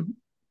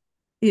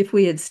if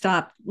we had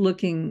stopped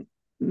looking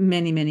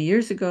many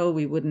years ago,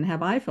 we wouldn't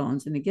have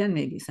iPhones. And again,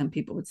 maybe some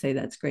people would say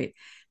that's great.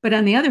 But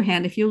on the other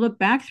hand, if you look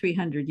back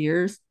 300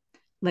 years,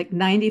 like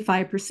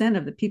 95%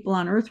 of the people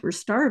on earth were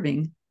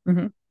starving.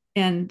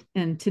 And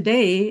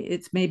today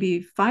it's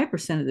maybe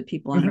 5% of the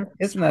people on earth.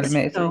 Isn't that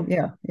amazing? So,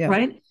 yeah.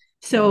 Right.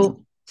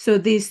 So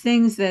these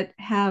things that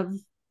have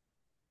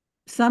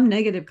some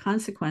negative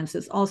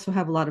consequences also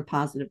have a lot of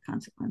positive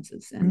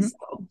consequences. And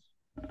so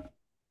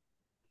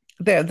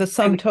the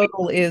sum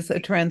total is a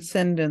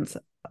transcendence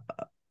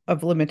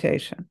of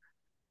limitation.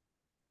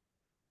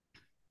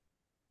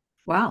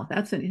 Wow,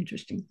 that's an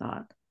interesting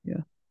thought.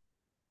 Yeah.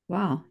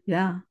 Wow.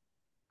 Yeah.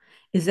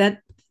 Is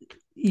that,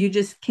 you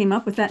just came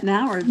up with that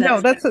now, or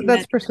no? That's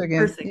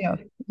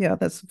Pirsig. Yeah.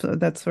 That's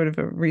sort of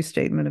a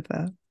restatement of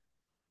that.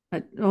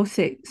 But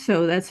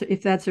so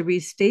if that's a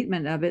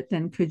restatement of it,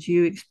 then could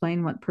you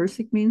explain what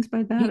Pirsig means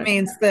by that? It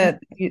means that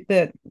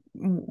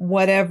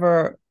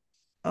whatever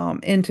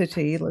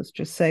entity, let's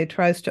just say,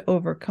 tries to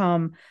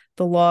overcome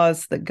the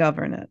laws that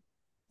govern it,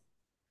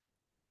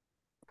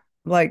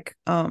 like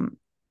the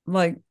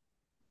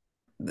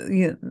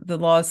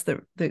laws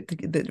that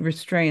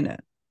restrain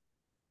it,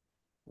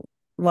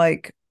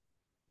 like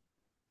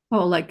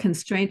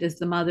constraint is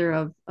the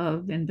mother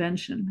of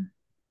invention.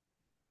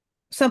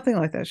 Something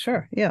like that.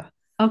 Sure. Yeah.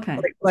 Okay.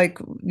 Like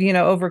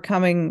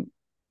overcoming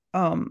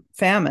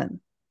famine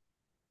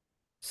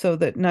so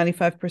that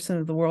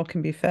 95% of the world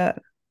can be fed.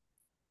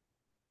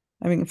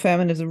 I mean,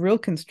 famine is a real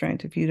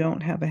constraint if you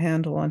don't have a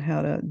handle on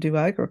how to do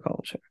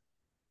agriculture.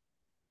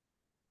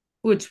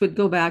 Which would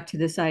go back to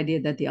this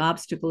idea that the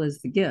obstacle is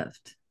the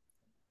gift.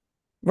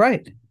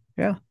 Right.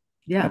 Yeah.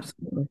 Yeah.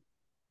 Absolutely.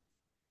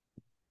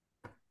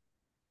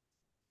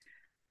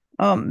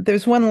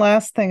 There's one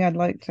last thing I'd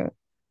like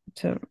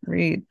to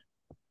read.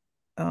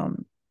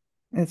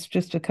 It's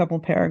just a couple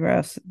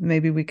paragraphs.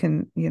 Maybe we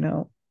can,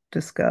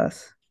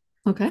 discuss.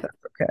 Okay.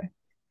 Okay.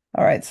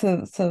 All right.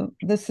 So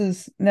this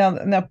is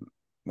now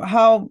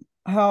how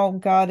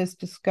God is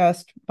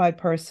discussed by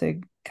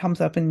Pirsig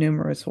comes up in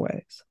numerous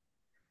ways.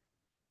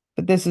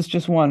 But this is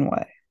just one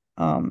way.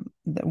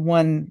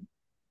 One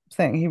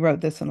thing, he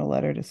wrote this in a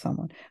letter to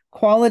someone.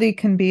 Quality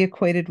can be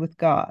equated with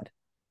God,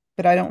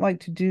 but I don't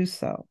like to do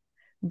so.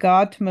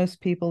 God to most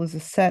people is a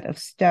set of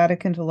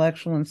static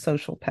intellectual and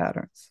social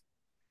patterns.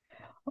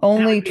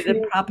 Only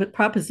true, the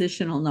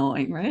propositional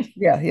knowing, right?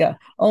 Yeah.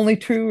 Only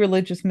true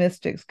religious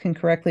mystics can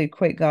correctly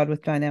equate God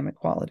with dynamic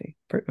quality,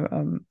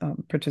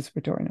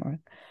 participatory knowing.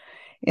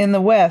 In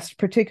the West,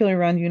 particularly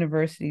around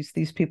universities,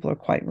 these people are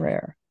quite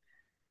rare.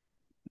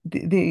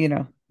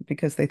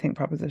 Because they think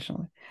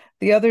propositionally.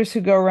 The others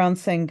who go around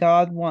saying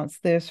God wants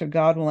this or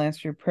God will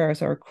answer your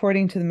prayers are,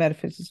 according to the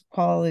metaphysics of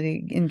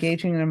quality,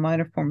 engaging in a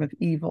minor form of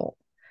evil.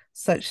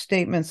 Such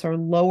statements are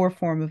lower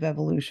form of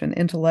evolution,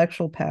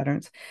 intellectual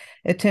patterns,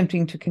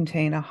 attempting to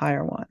contain a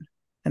higher one,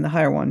 and the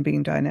higher one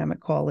being dynamic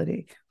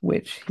quality,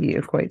 which he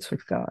equates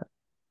with God.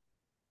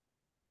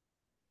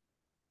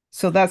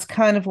 So that's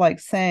kind of like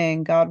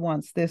saying God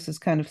wants this is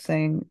kind of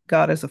saying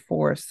God is a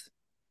force.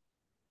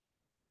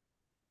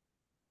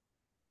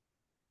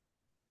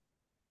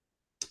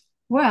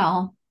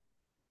 Well,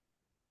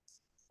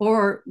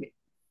 or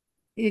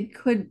it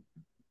could,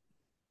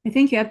 I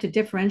think you have to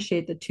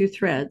differentiate the two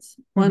threads.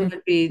 One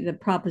would be the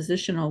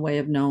propositional way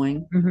of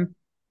knowing.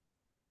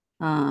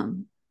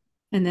 And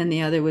then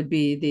the other would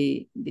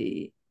be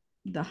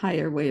the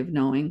higher way of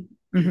knowing,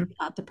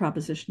 not the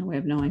propositional way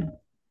of knowing.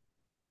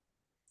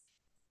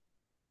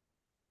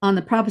 On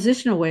the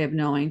propositional way of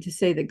knowing, to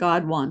say that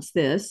God wants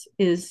this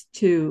is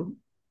to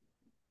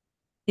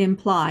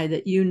imply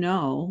that you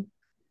know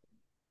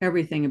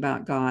everything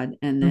about God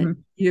and that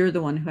you're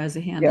the one who has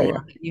a handle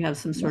on it. You have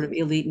some sort of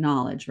elite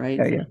knowledge,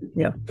 right?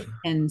 Yeah.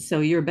 And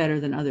so you're better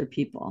than other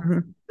people.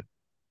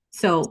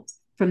 So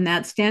from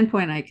that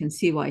standpoint, I can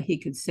see why he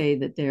could say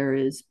that there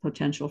is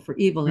potential for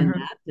evil in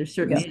that. There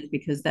certainly is,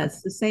 because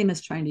that's the same as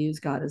trying to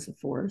use God as a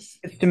force.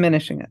 It's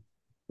diminishing it.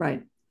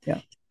 Right. Yeah.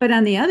 But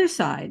on the other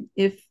side,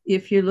 if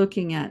you're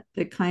looking at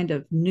the kind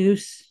of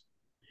nous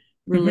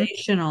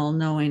relational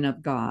knowing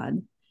of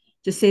God,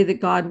 to say that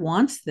God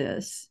wants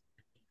this,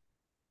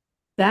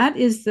 that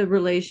is the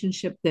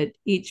relationship that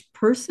each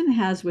person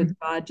has with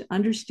God to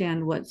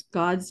understand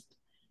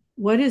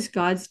what is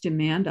God's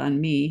demand on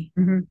me.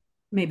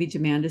 Maybe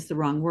demand is the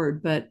wrong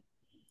word, but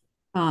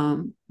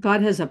God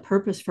has a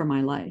purpose for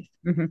my life.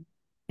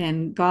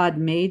 And God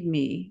made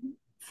me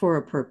for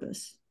a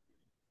purpose.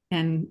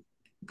 And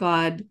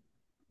God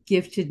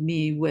gifted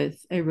me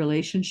with a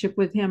relationship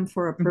with him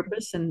for a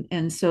purpose.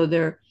 And so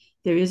there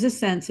is a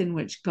sense in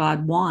which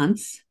God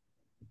wants,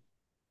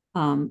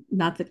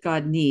 not that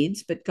God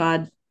needs, but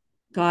God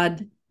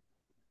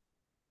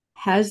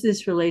has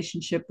this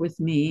relationship with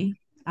me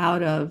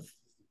out of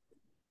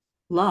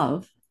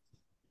love.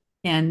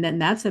 And then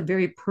that's a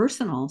very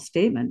personal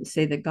statement. To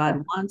say that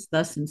God wants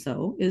thus and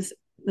so is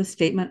the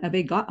statement of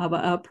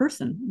a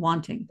person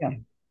wanting. Yeah.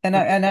 And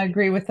I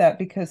agree with that,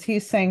 because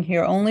he's saying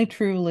here only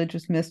true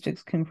religious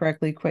mystics can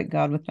correctly equate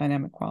God with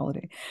dynamic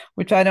quality,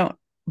 which I don't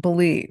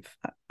believe.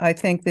 I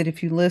think that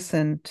if you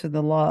listen to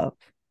the love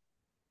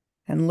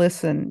and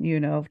listen,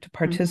 to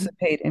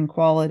participate in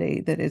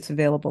quality, that it's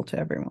available to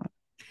everyone.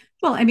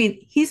 Well, I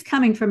mean, he's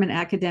coming from an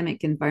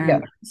acacademic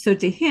environment. So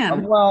to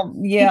him,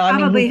 he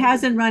probably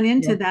hasn't run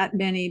into that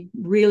many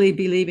really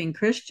believing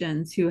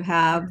Christians who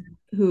have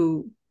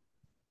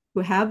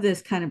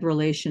this kind of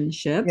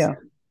relationship.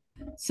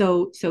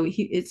 So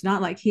it's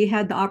not like he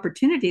had the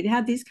opportunity to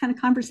have these kind of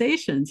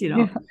conversations,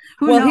 Who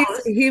knows?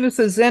 He was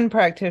a Zen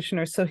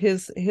practitioner, so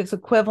his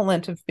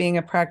equivalent of being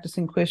a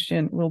practicing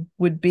Christian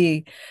would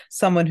be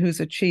someone who's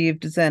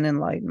achieved Zen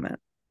enlightenment.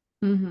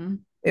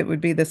 It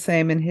would be the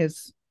same in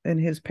his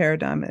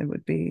paradigm. That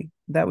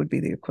would be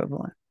the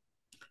equivalent.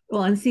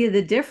 Well, and see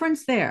the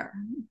difference there.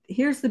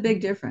 Here's the big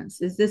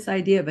difference: is this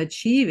idea of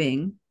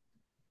achieving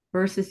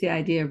versus the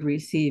idea of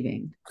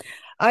receiving.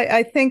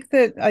 I think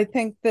that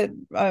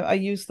I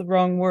use the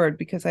wrong word,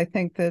 because I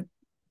think that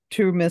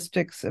true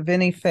mystics of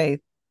any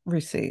faith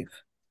receive.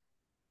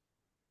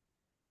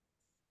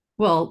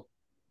 Well,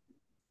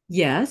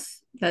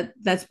 yes,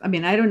 that's, I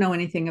mean, I don't know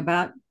anything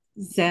about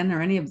Zen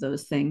or any of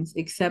those things,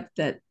 except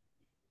that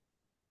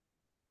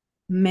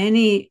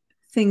many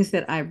things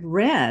that I've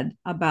read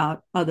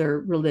about other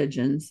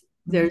religions,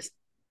 there's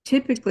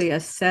typically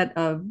a set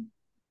of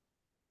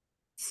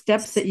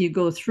steps that you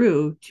go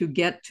through to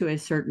get to a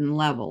certain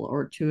level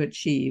or to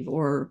achieve,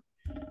 or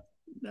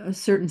a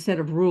certain set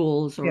of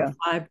rules or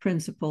 5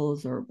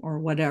 principles or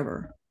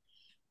whatever.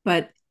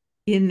 But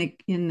in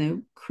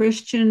the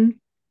Christian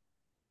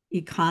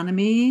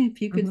economy,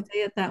 if you could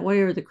say it that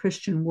way, or the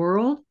Christian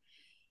world.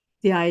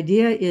 The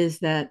idea is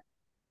that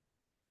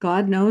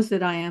God knows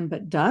that I am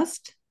but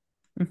dust,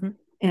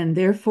 and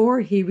therefore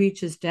he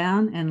reaches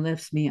down and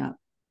lifts me up.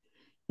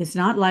 It's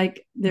not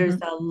like there's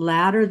a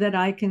ladder that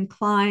I can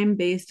climb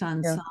based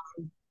on some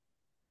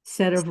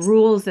set of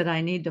rules that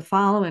I need to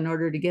follow in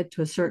order to get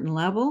to a certain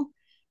level.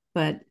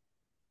 But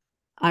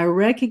I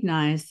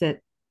recognize that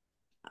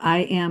I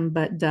am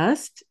but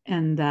dust,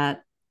 and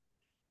that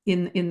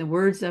in the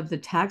words of the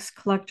tax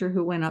collector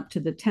who went up to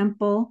the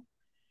temple,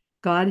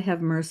 God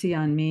have mercy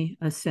on me,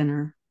 a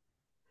sinner.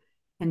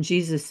 And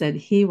Jesus said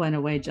he went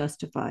away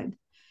justified.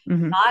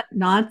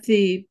 Not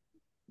the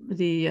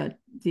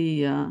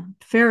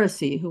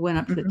Pharisee who went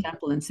up to the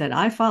temple and said,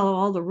 I follow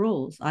all the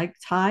rules. I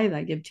tithe,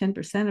 I give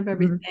 10% of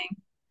everything.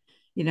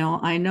 You know,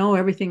 I know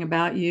everything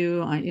about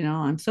you.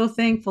 I'm so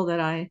thankful that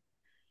I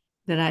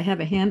have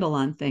a handle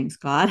on things,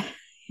 God.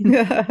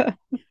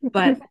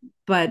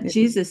 But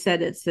Jesus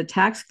said it's the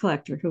tax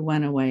collector who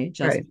went away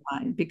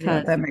justified,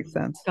 because that makes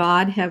sense.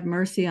 God have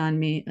mercy on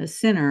me, a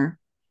sinner.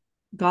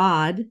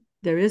 God,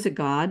 there is a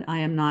God. I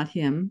am not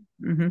him.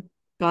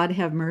 God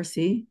have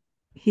mercy.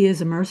 He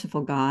is a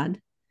merciful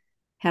God.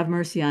 Have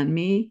mercy on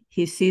me.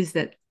 He sees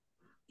that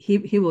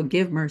he will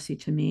give mercy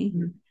to me,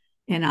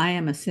 and I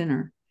am a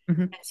sinner.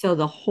 And so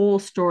the whole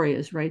story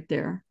is right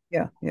there.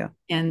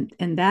 And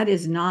that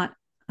is not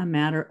a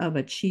matter of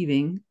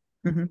achieving,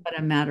 but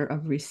a matter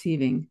of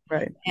receiving.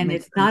 And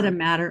it's not a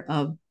matter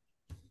of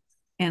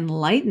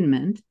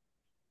enlightenment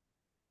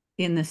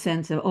in the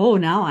sense of, oh,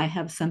 now I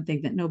have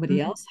something that nobody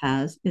else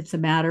has. It's a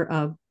matter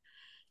of,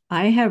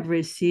 I have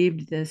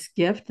received this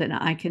gift that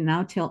I can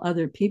now tell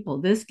other people.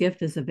 This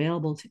gift is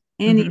available to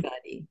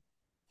anybody.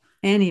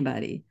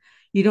 Anybody.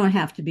 You don't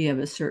have to be of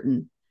a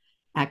certain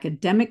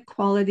academic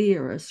quality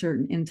or a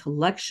certain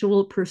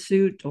intellectual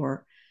pursuit,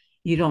 or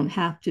you don't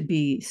have to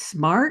be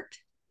smart.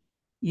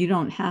 You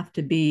don't have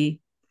to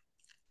be,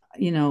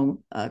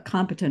 a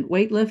competent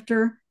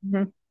weightlifter.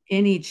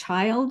 Any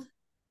child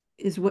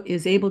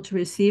is able to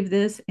receive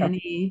this.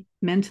 Any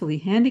mentally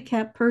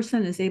handicapped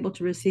person is able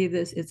to receive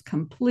this. It's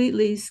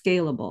completely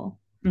scalable.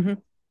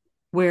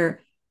 Where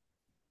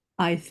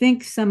I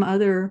think some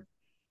other,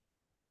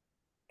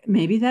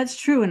 maybe that's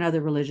true in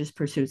other religious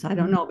pursuits, I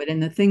don't know, but in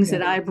the things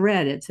that I've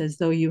read, it's as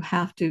though you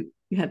have to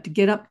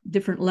get up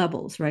different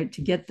levels, right,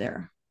 to get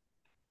there.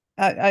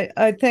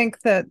 I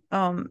think that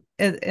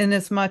in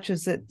as much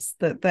as it's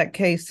that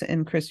case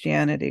in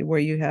Christianity where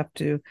you have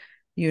to,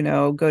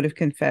 go to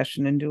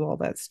confession and do all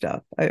that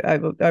stuff, I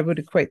would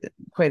equate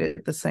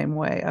it the same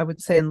way. I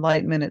would say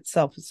enlightenment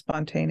itself is a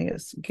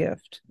spontaneous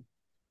gift,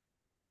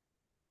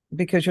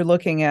 because you're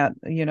looking at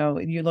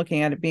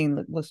it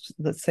being,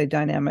 let's say,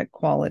 dynamic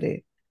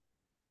quality,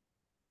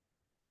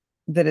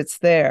 that it's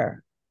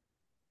there.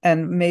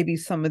 And maybe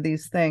some of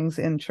these things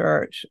in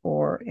church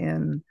or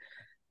in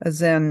a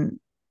Zen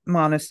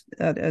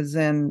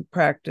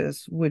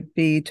practice would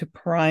be to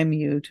prime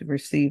you to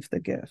receive the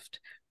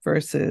gift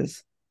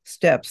versus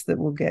steps that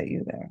will get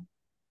you there.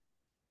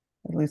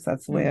 At least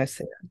that's the way I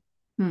see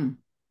it.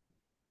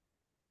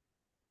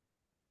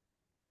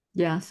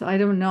 Yeah, so I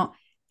don't know.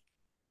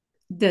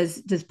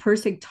 Does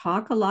Pirsig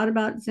talk a lot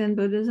about Zen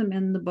Buddhism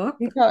in the book?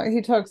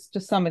 He talks to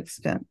some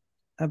extent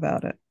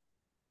about it.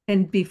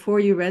 And before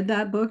you read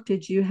that book,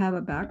 did you have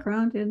a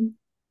background in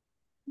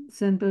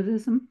Zen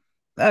Buddhism?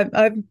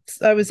 I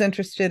was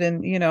interested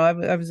in,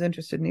 I was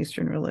interested in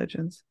Eastern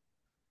religions.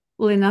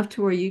 Well, enough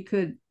to where you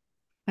could,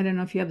 I don't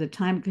know if you have the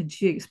time,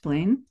 could you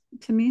explain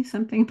to me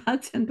something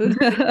about Zen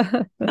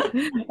Buddhism?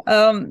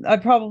 I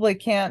probably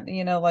can't,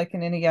 like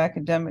in any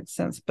academic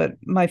sense, but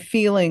my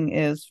feeling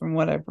is, from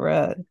what I've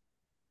read,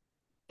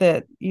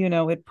 that,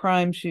 it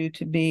primes you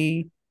to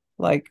be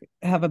like,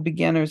 have a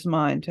beginner's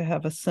mind, to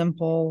have a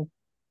simple,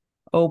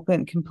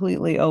 open,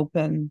 completely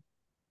open,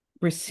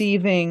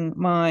 receiving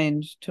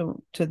mind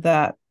to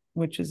that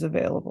which is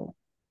available.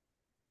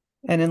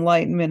 And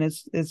enlightenment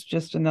is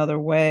just another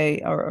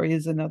way, or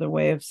is another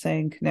way of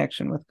saying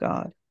connection with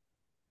God.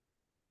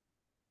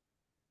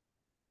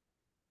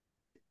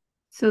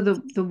 So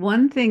the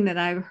one thing that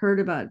I've heard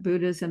about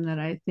Buddhism that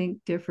I think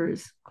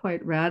differs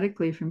quite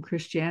radically from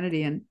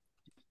Christianity, and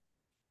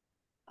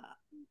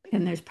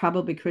there's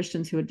probably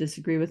Christians who would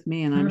disagree with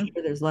me, and I'm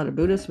sure there's a lot of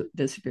Buddhists who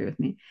disagree with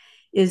me,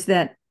 is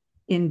that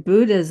in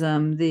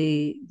Buddhism,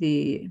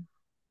 the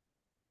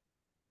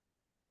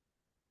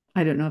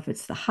I don't know if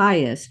it's the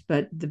highest,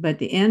 but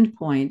the end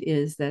point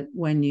is that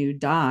when you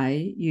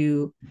die,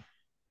 you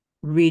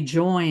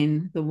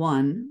rejoin the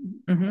one,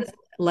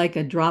 like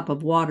a drop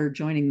of water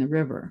joining the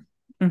river.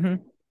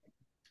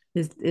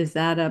 Is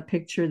that a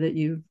picture that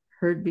you've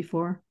heard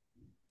before?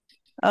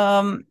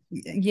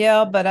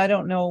 Yeah, but I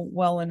don't know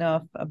well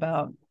enough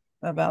about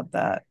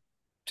that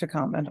to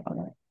comment on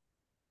it.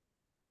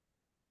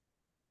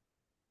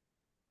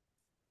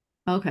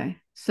 Okay.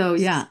 So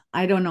yeah,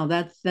 I don't know.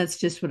 That's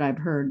just what I've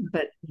heard.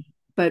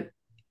 But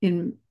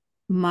in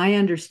my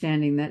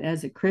understanding, that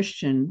as a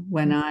Christian,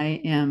 when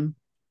I am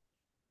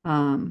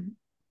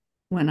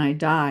when I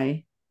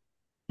die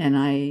and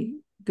I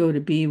go to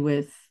be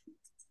with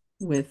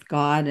with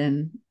God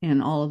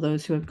and all of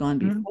those who have gone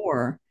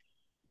before,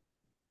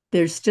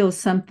 there's still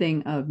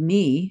something of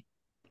me,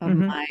 of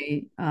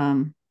my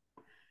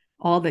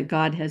all that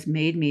God has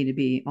made me to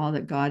be, all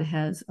that God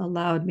has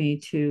allowed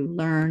me to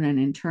learn and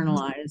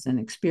internalize and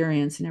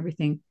experience and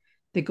everything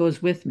that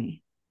goes with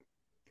me.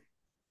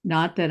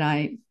 Not that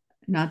I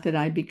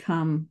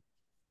become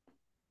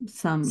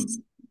some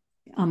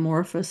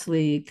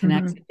amorphously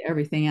connected to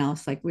everything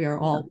else, like we are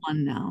all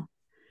one now.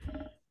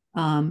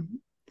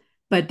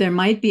 But there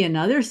might be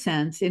another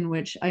sense in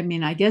which, I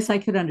mean, I guess I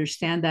could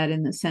understand that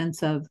in the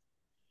sense of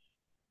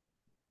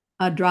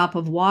a drop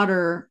of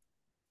water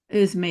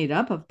is made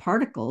up of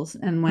particles,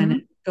 and when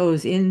it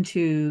goes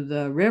into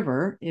the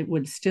river, it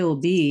would still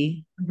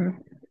be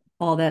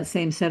all that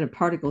same set of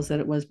particles that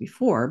it was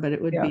before, but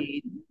it would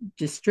be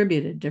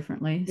distributed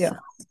differently. So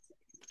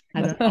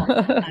I don't know.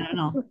 I don't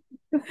know.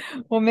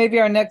 Well, maybe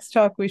our next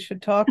talk we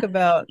should talk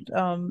about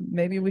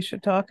maybe we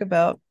should talk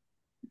about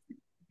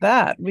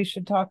that. We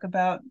should talk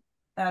about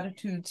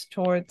attitudes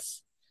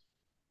towards,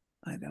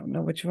 I don't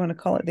know what you want to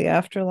call it, the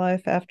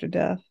afterlife, after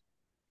death.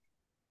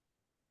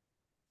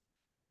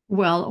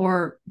 Well,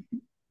 or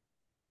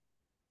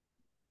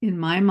in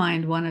my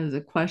mind, one of the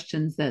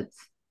questions that's,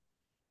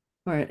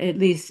 or at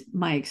least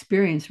my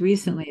experience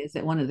recently, is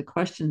that one of the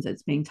questions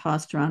that's being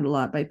tossed around a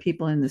lot by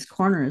people in this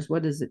corner is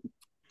what does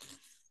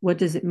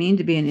it mean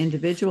to be an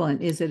individual,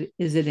 and is it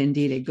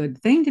indeed a good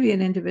thing to be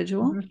an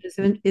individual?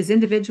 Is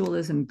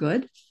individualism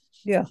good?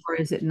 Yeah. Or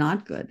is it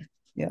not good?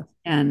 Yeah.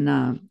 And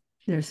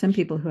there are some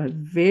people who have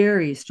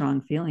very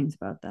strong feelings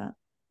about that.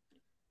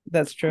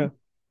 That's true.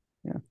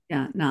 Yeah.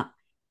 Yeah. Now,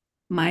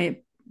 my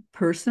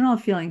personal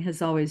feeling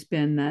has always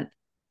been that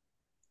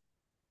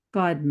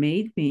God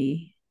made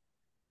me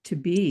to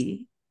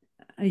be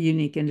a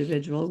unique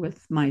individual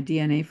with my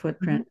DNA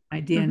footprint,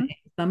 my DNA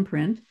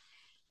thumbprint,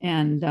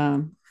 and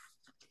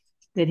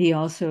that he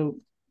also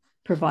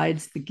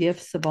provides the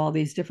gifts of all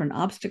these different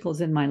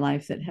obstacles in my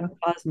life that have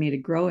caused me to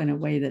grow in a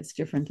way that's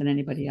different than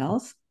anybody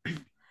else.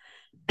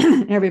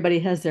 Everybody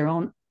has their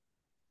own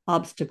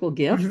obstacle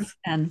gifts,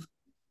 and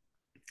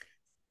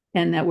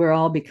that we're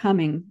all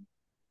becoming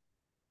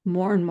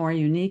more and more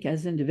unique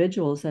as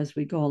individuals as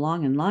we go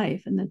along in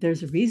life, and that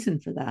there's a reason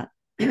for that.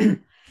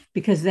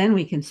 Because then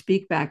we can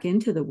speak back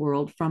into the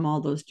world from all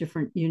those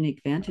different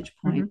unique vantage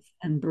points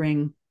and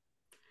bring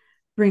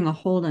a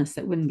wholeness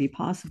that wouldn't be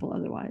possible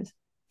otherwise.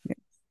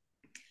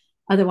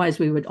 Otherwise,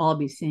 we would all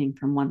be seeing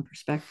from one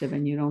perspective,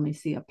 and you'd only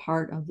see a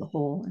part of the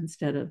whole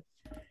instead of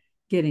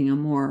getting a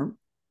more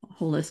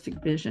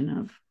holistic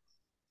vision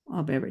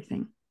of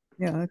everything.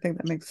 Yeah, I think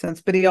that makes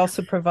sense. But he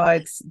also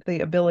provides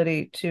the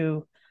ability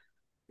to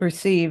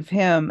receive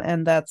him,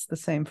 and that's the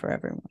same for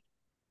everyone.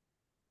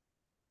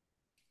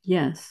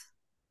 Yes.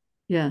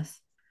 Yes.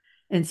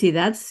 And see,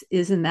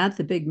 isn't that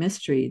the big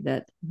mystery,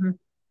 that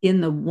from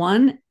the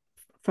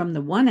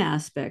one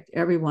aspect,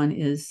 everyone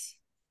is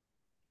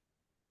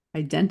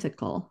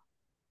identical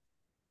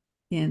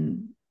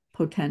in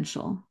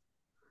potential.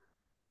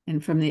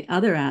 And from the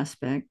other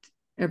aspect,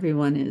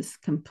 everyone is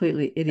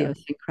completely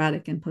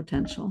idiosyncratic in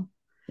potential.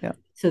 Yeah.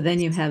 So then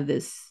you have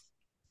this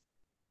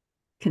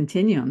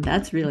continuum.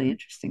 That's really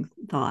interesting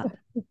thought.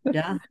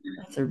 Yeah.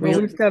 That's a Well,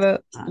 really we've got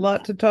a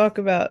lot to talk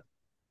about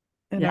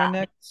in our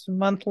next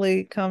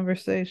monthly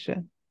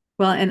conversation.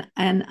 Well,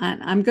 and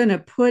I'm going to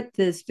put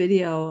this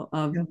video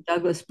of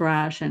Douglas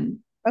Brash and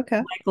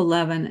Michael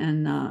Levin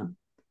and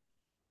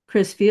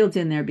Chris Fields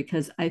in there,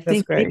 because I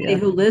think anybody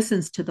who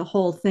listens to the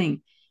whole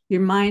thing,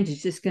 your mind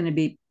is just going to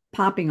be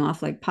popping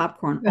off like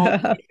popcorn all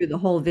the way through the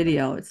whole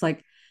video. It's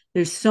like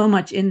there's so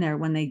much in there.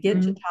 When they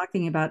get to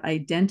talking about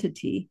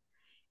identity,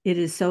 it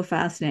is so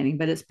fascinating,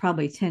 but it's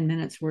probably 10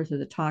 minutes worth of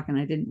the talk, and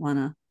I didn't want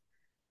to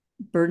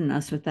burden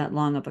us with that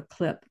long of a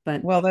clip.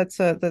 But well, that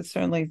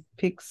certainly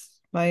piques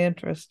my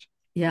interest.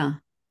 Yeah.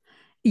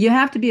 You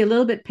have to be a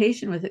little bit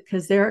patient with it,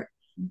 because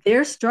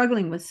they're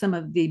struggling with some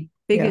of the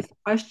biggest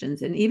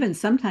questions, and even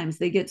sometimes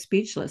they get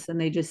speechless and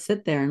they just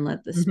sit there and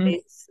let the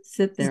space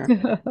sit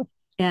there.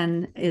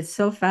 And it's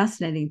so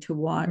fascinating to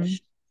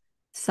watch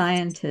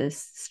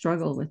scientists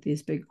struggle with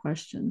these big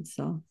questions.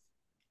 So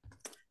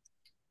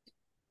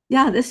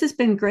yeah, this has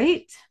been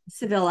great,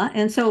 Sevilla.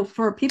 And so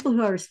for people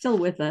who are still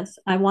with us,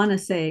 I want to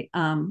say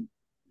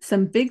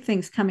some big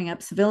things coming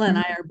up. Sevilla and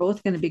I are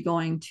both going to be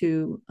going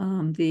to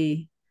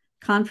the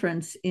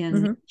conference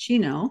in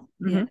Chino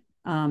in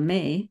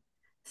May.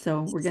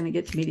 So we're going to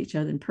get to meet each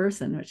other in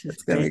person, which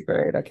is going to be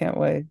great. I can't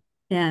wait.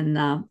 And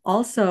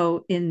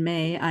also in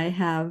May, I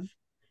have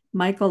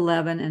Michael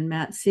Levin and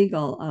Matt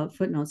Siegel of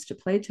Footnotes to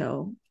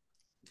Plato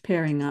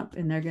pairing up,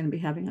 and they're going to be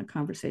having a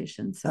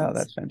conversation. So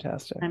that's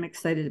fantastic. I'm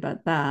excited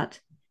about that.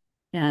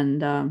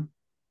 And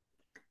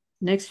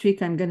next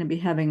week, I'm going to be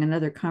having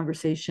another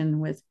conversation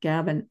with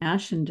Gavin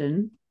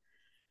Ashenden.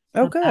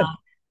 Oh, good.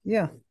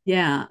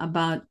 Yeah,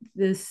 about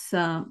this.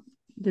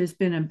 There's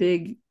been a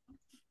big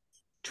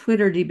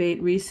Twitter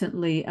debate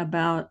recently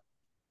about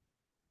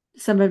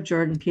some of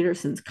Jordan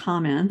Peterson's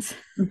comments.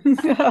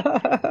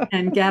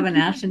 And Gavin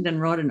Ashenden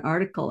wrote an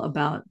article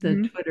about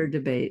the Twitter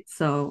debate.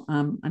 So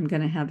I'm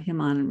going to have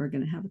him on and we're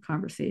going to have a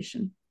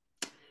conversation.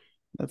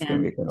 That's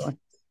going to be a good one.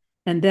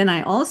 And then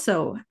I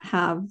also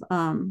have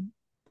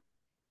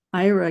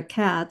Ira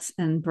Katz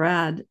and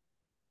Brad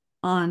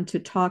on to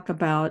talk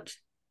about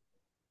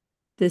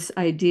this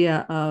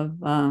idea of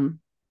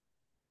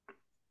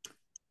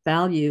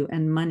value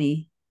and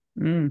money,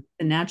 the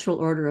natural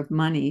order of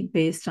money,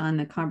 based on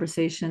the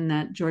conversation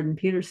that Jordan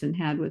Peterson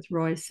had with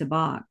Roy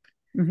Sabak,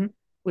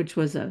 which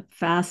was a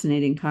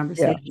fascinating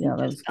conversation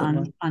just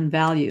on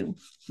value.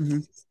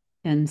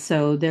 And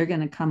so they're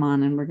going to come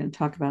on and we're going to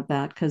talk about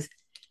that, because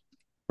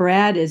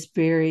Brad is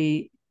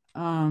very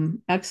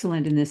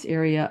excellent in this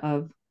area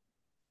of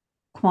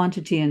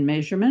quantity and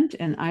measurement,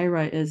 and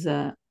Ira is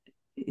a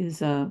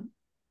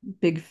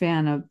big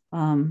fan of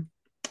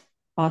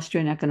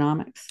Austrian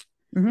economics.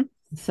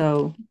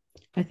 So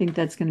I think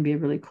that's going to be a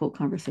really cool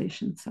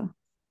conversation. So,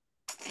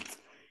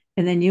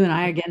 and then you and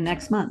I again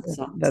next month.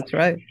 So that's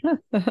right.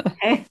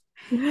 Okay.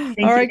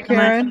 All right,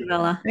 Karen.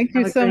 Much, thank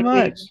you so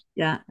much. Week.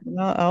 Yeah.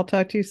 I'll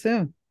talk to you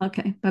soon.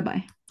 Okay.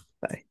 Bye-bye.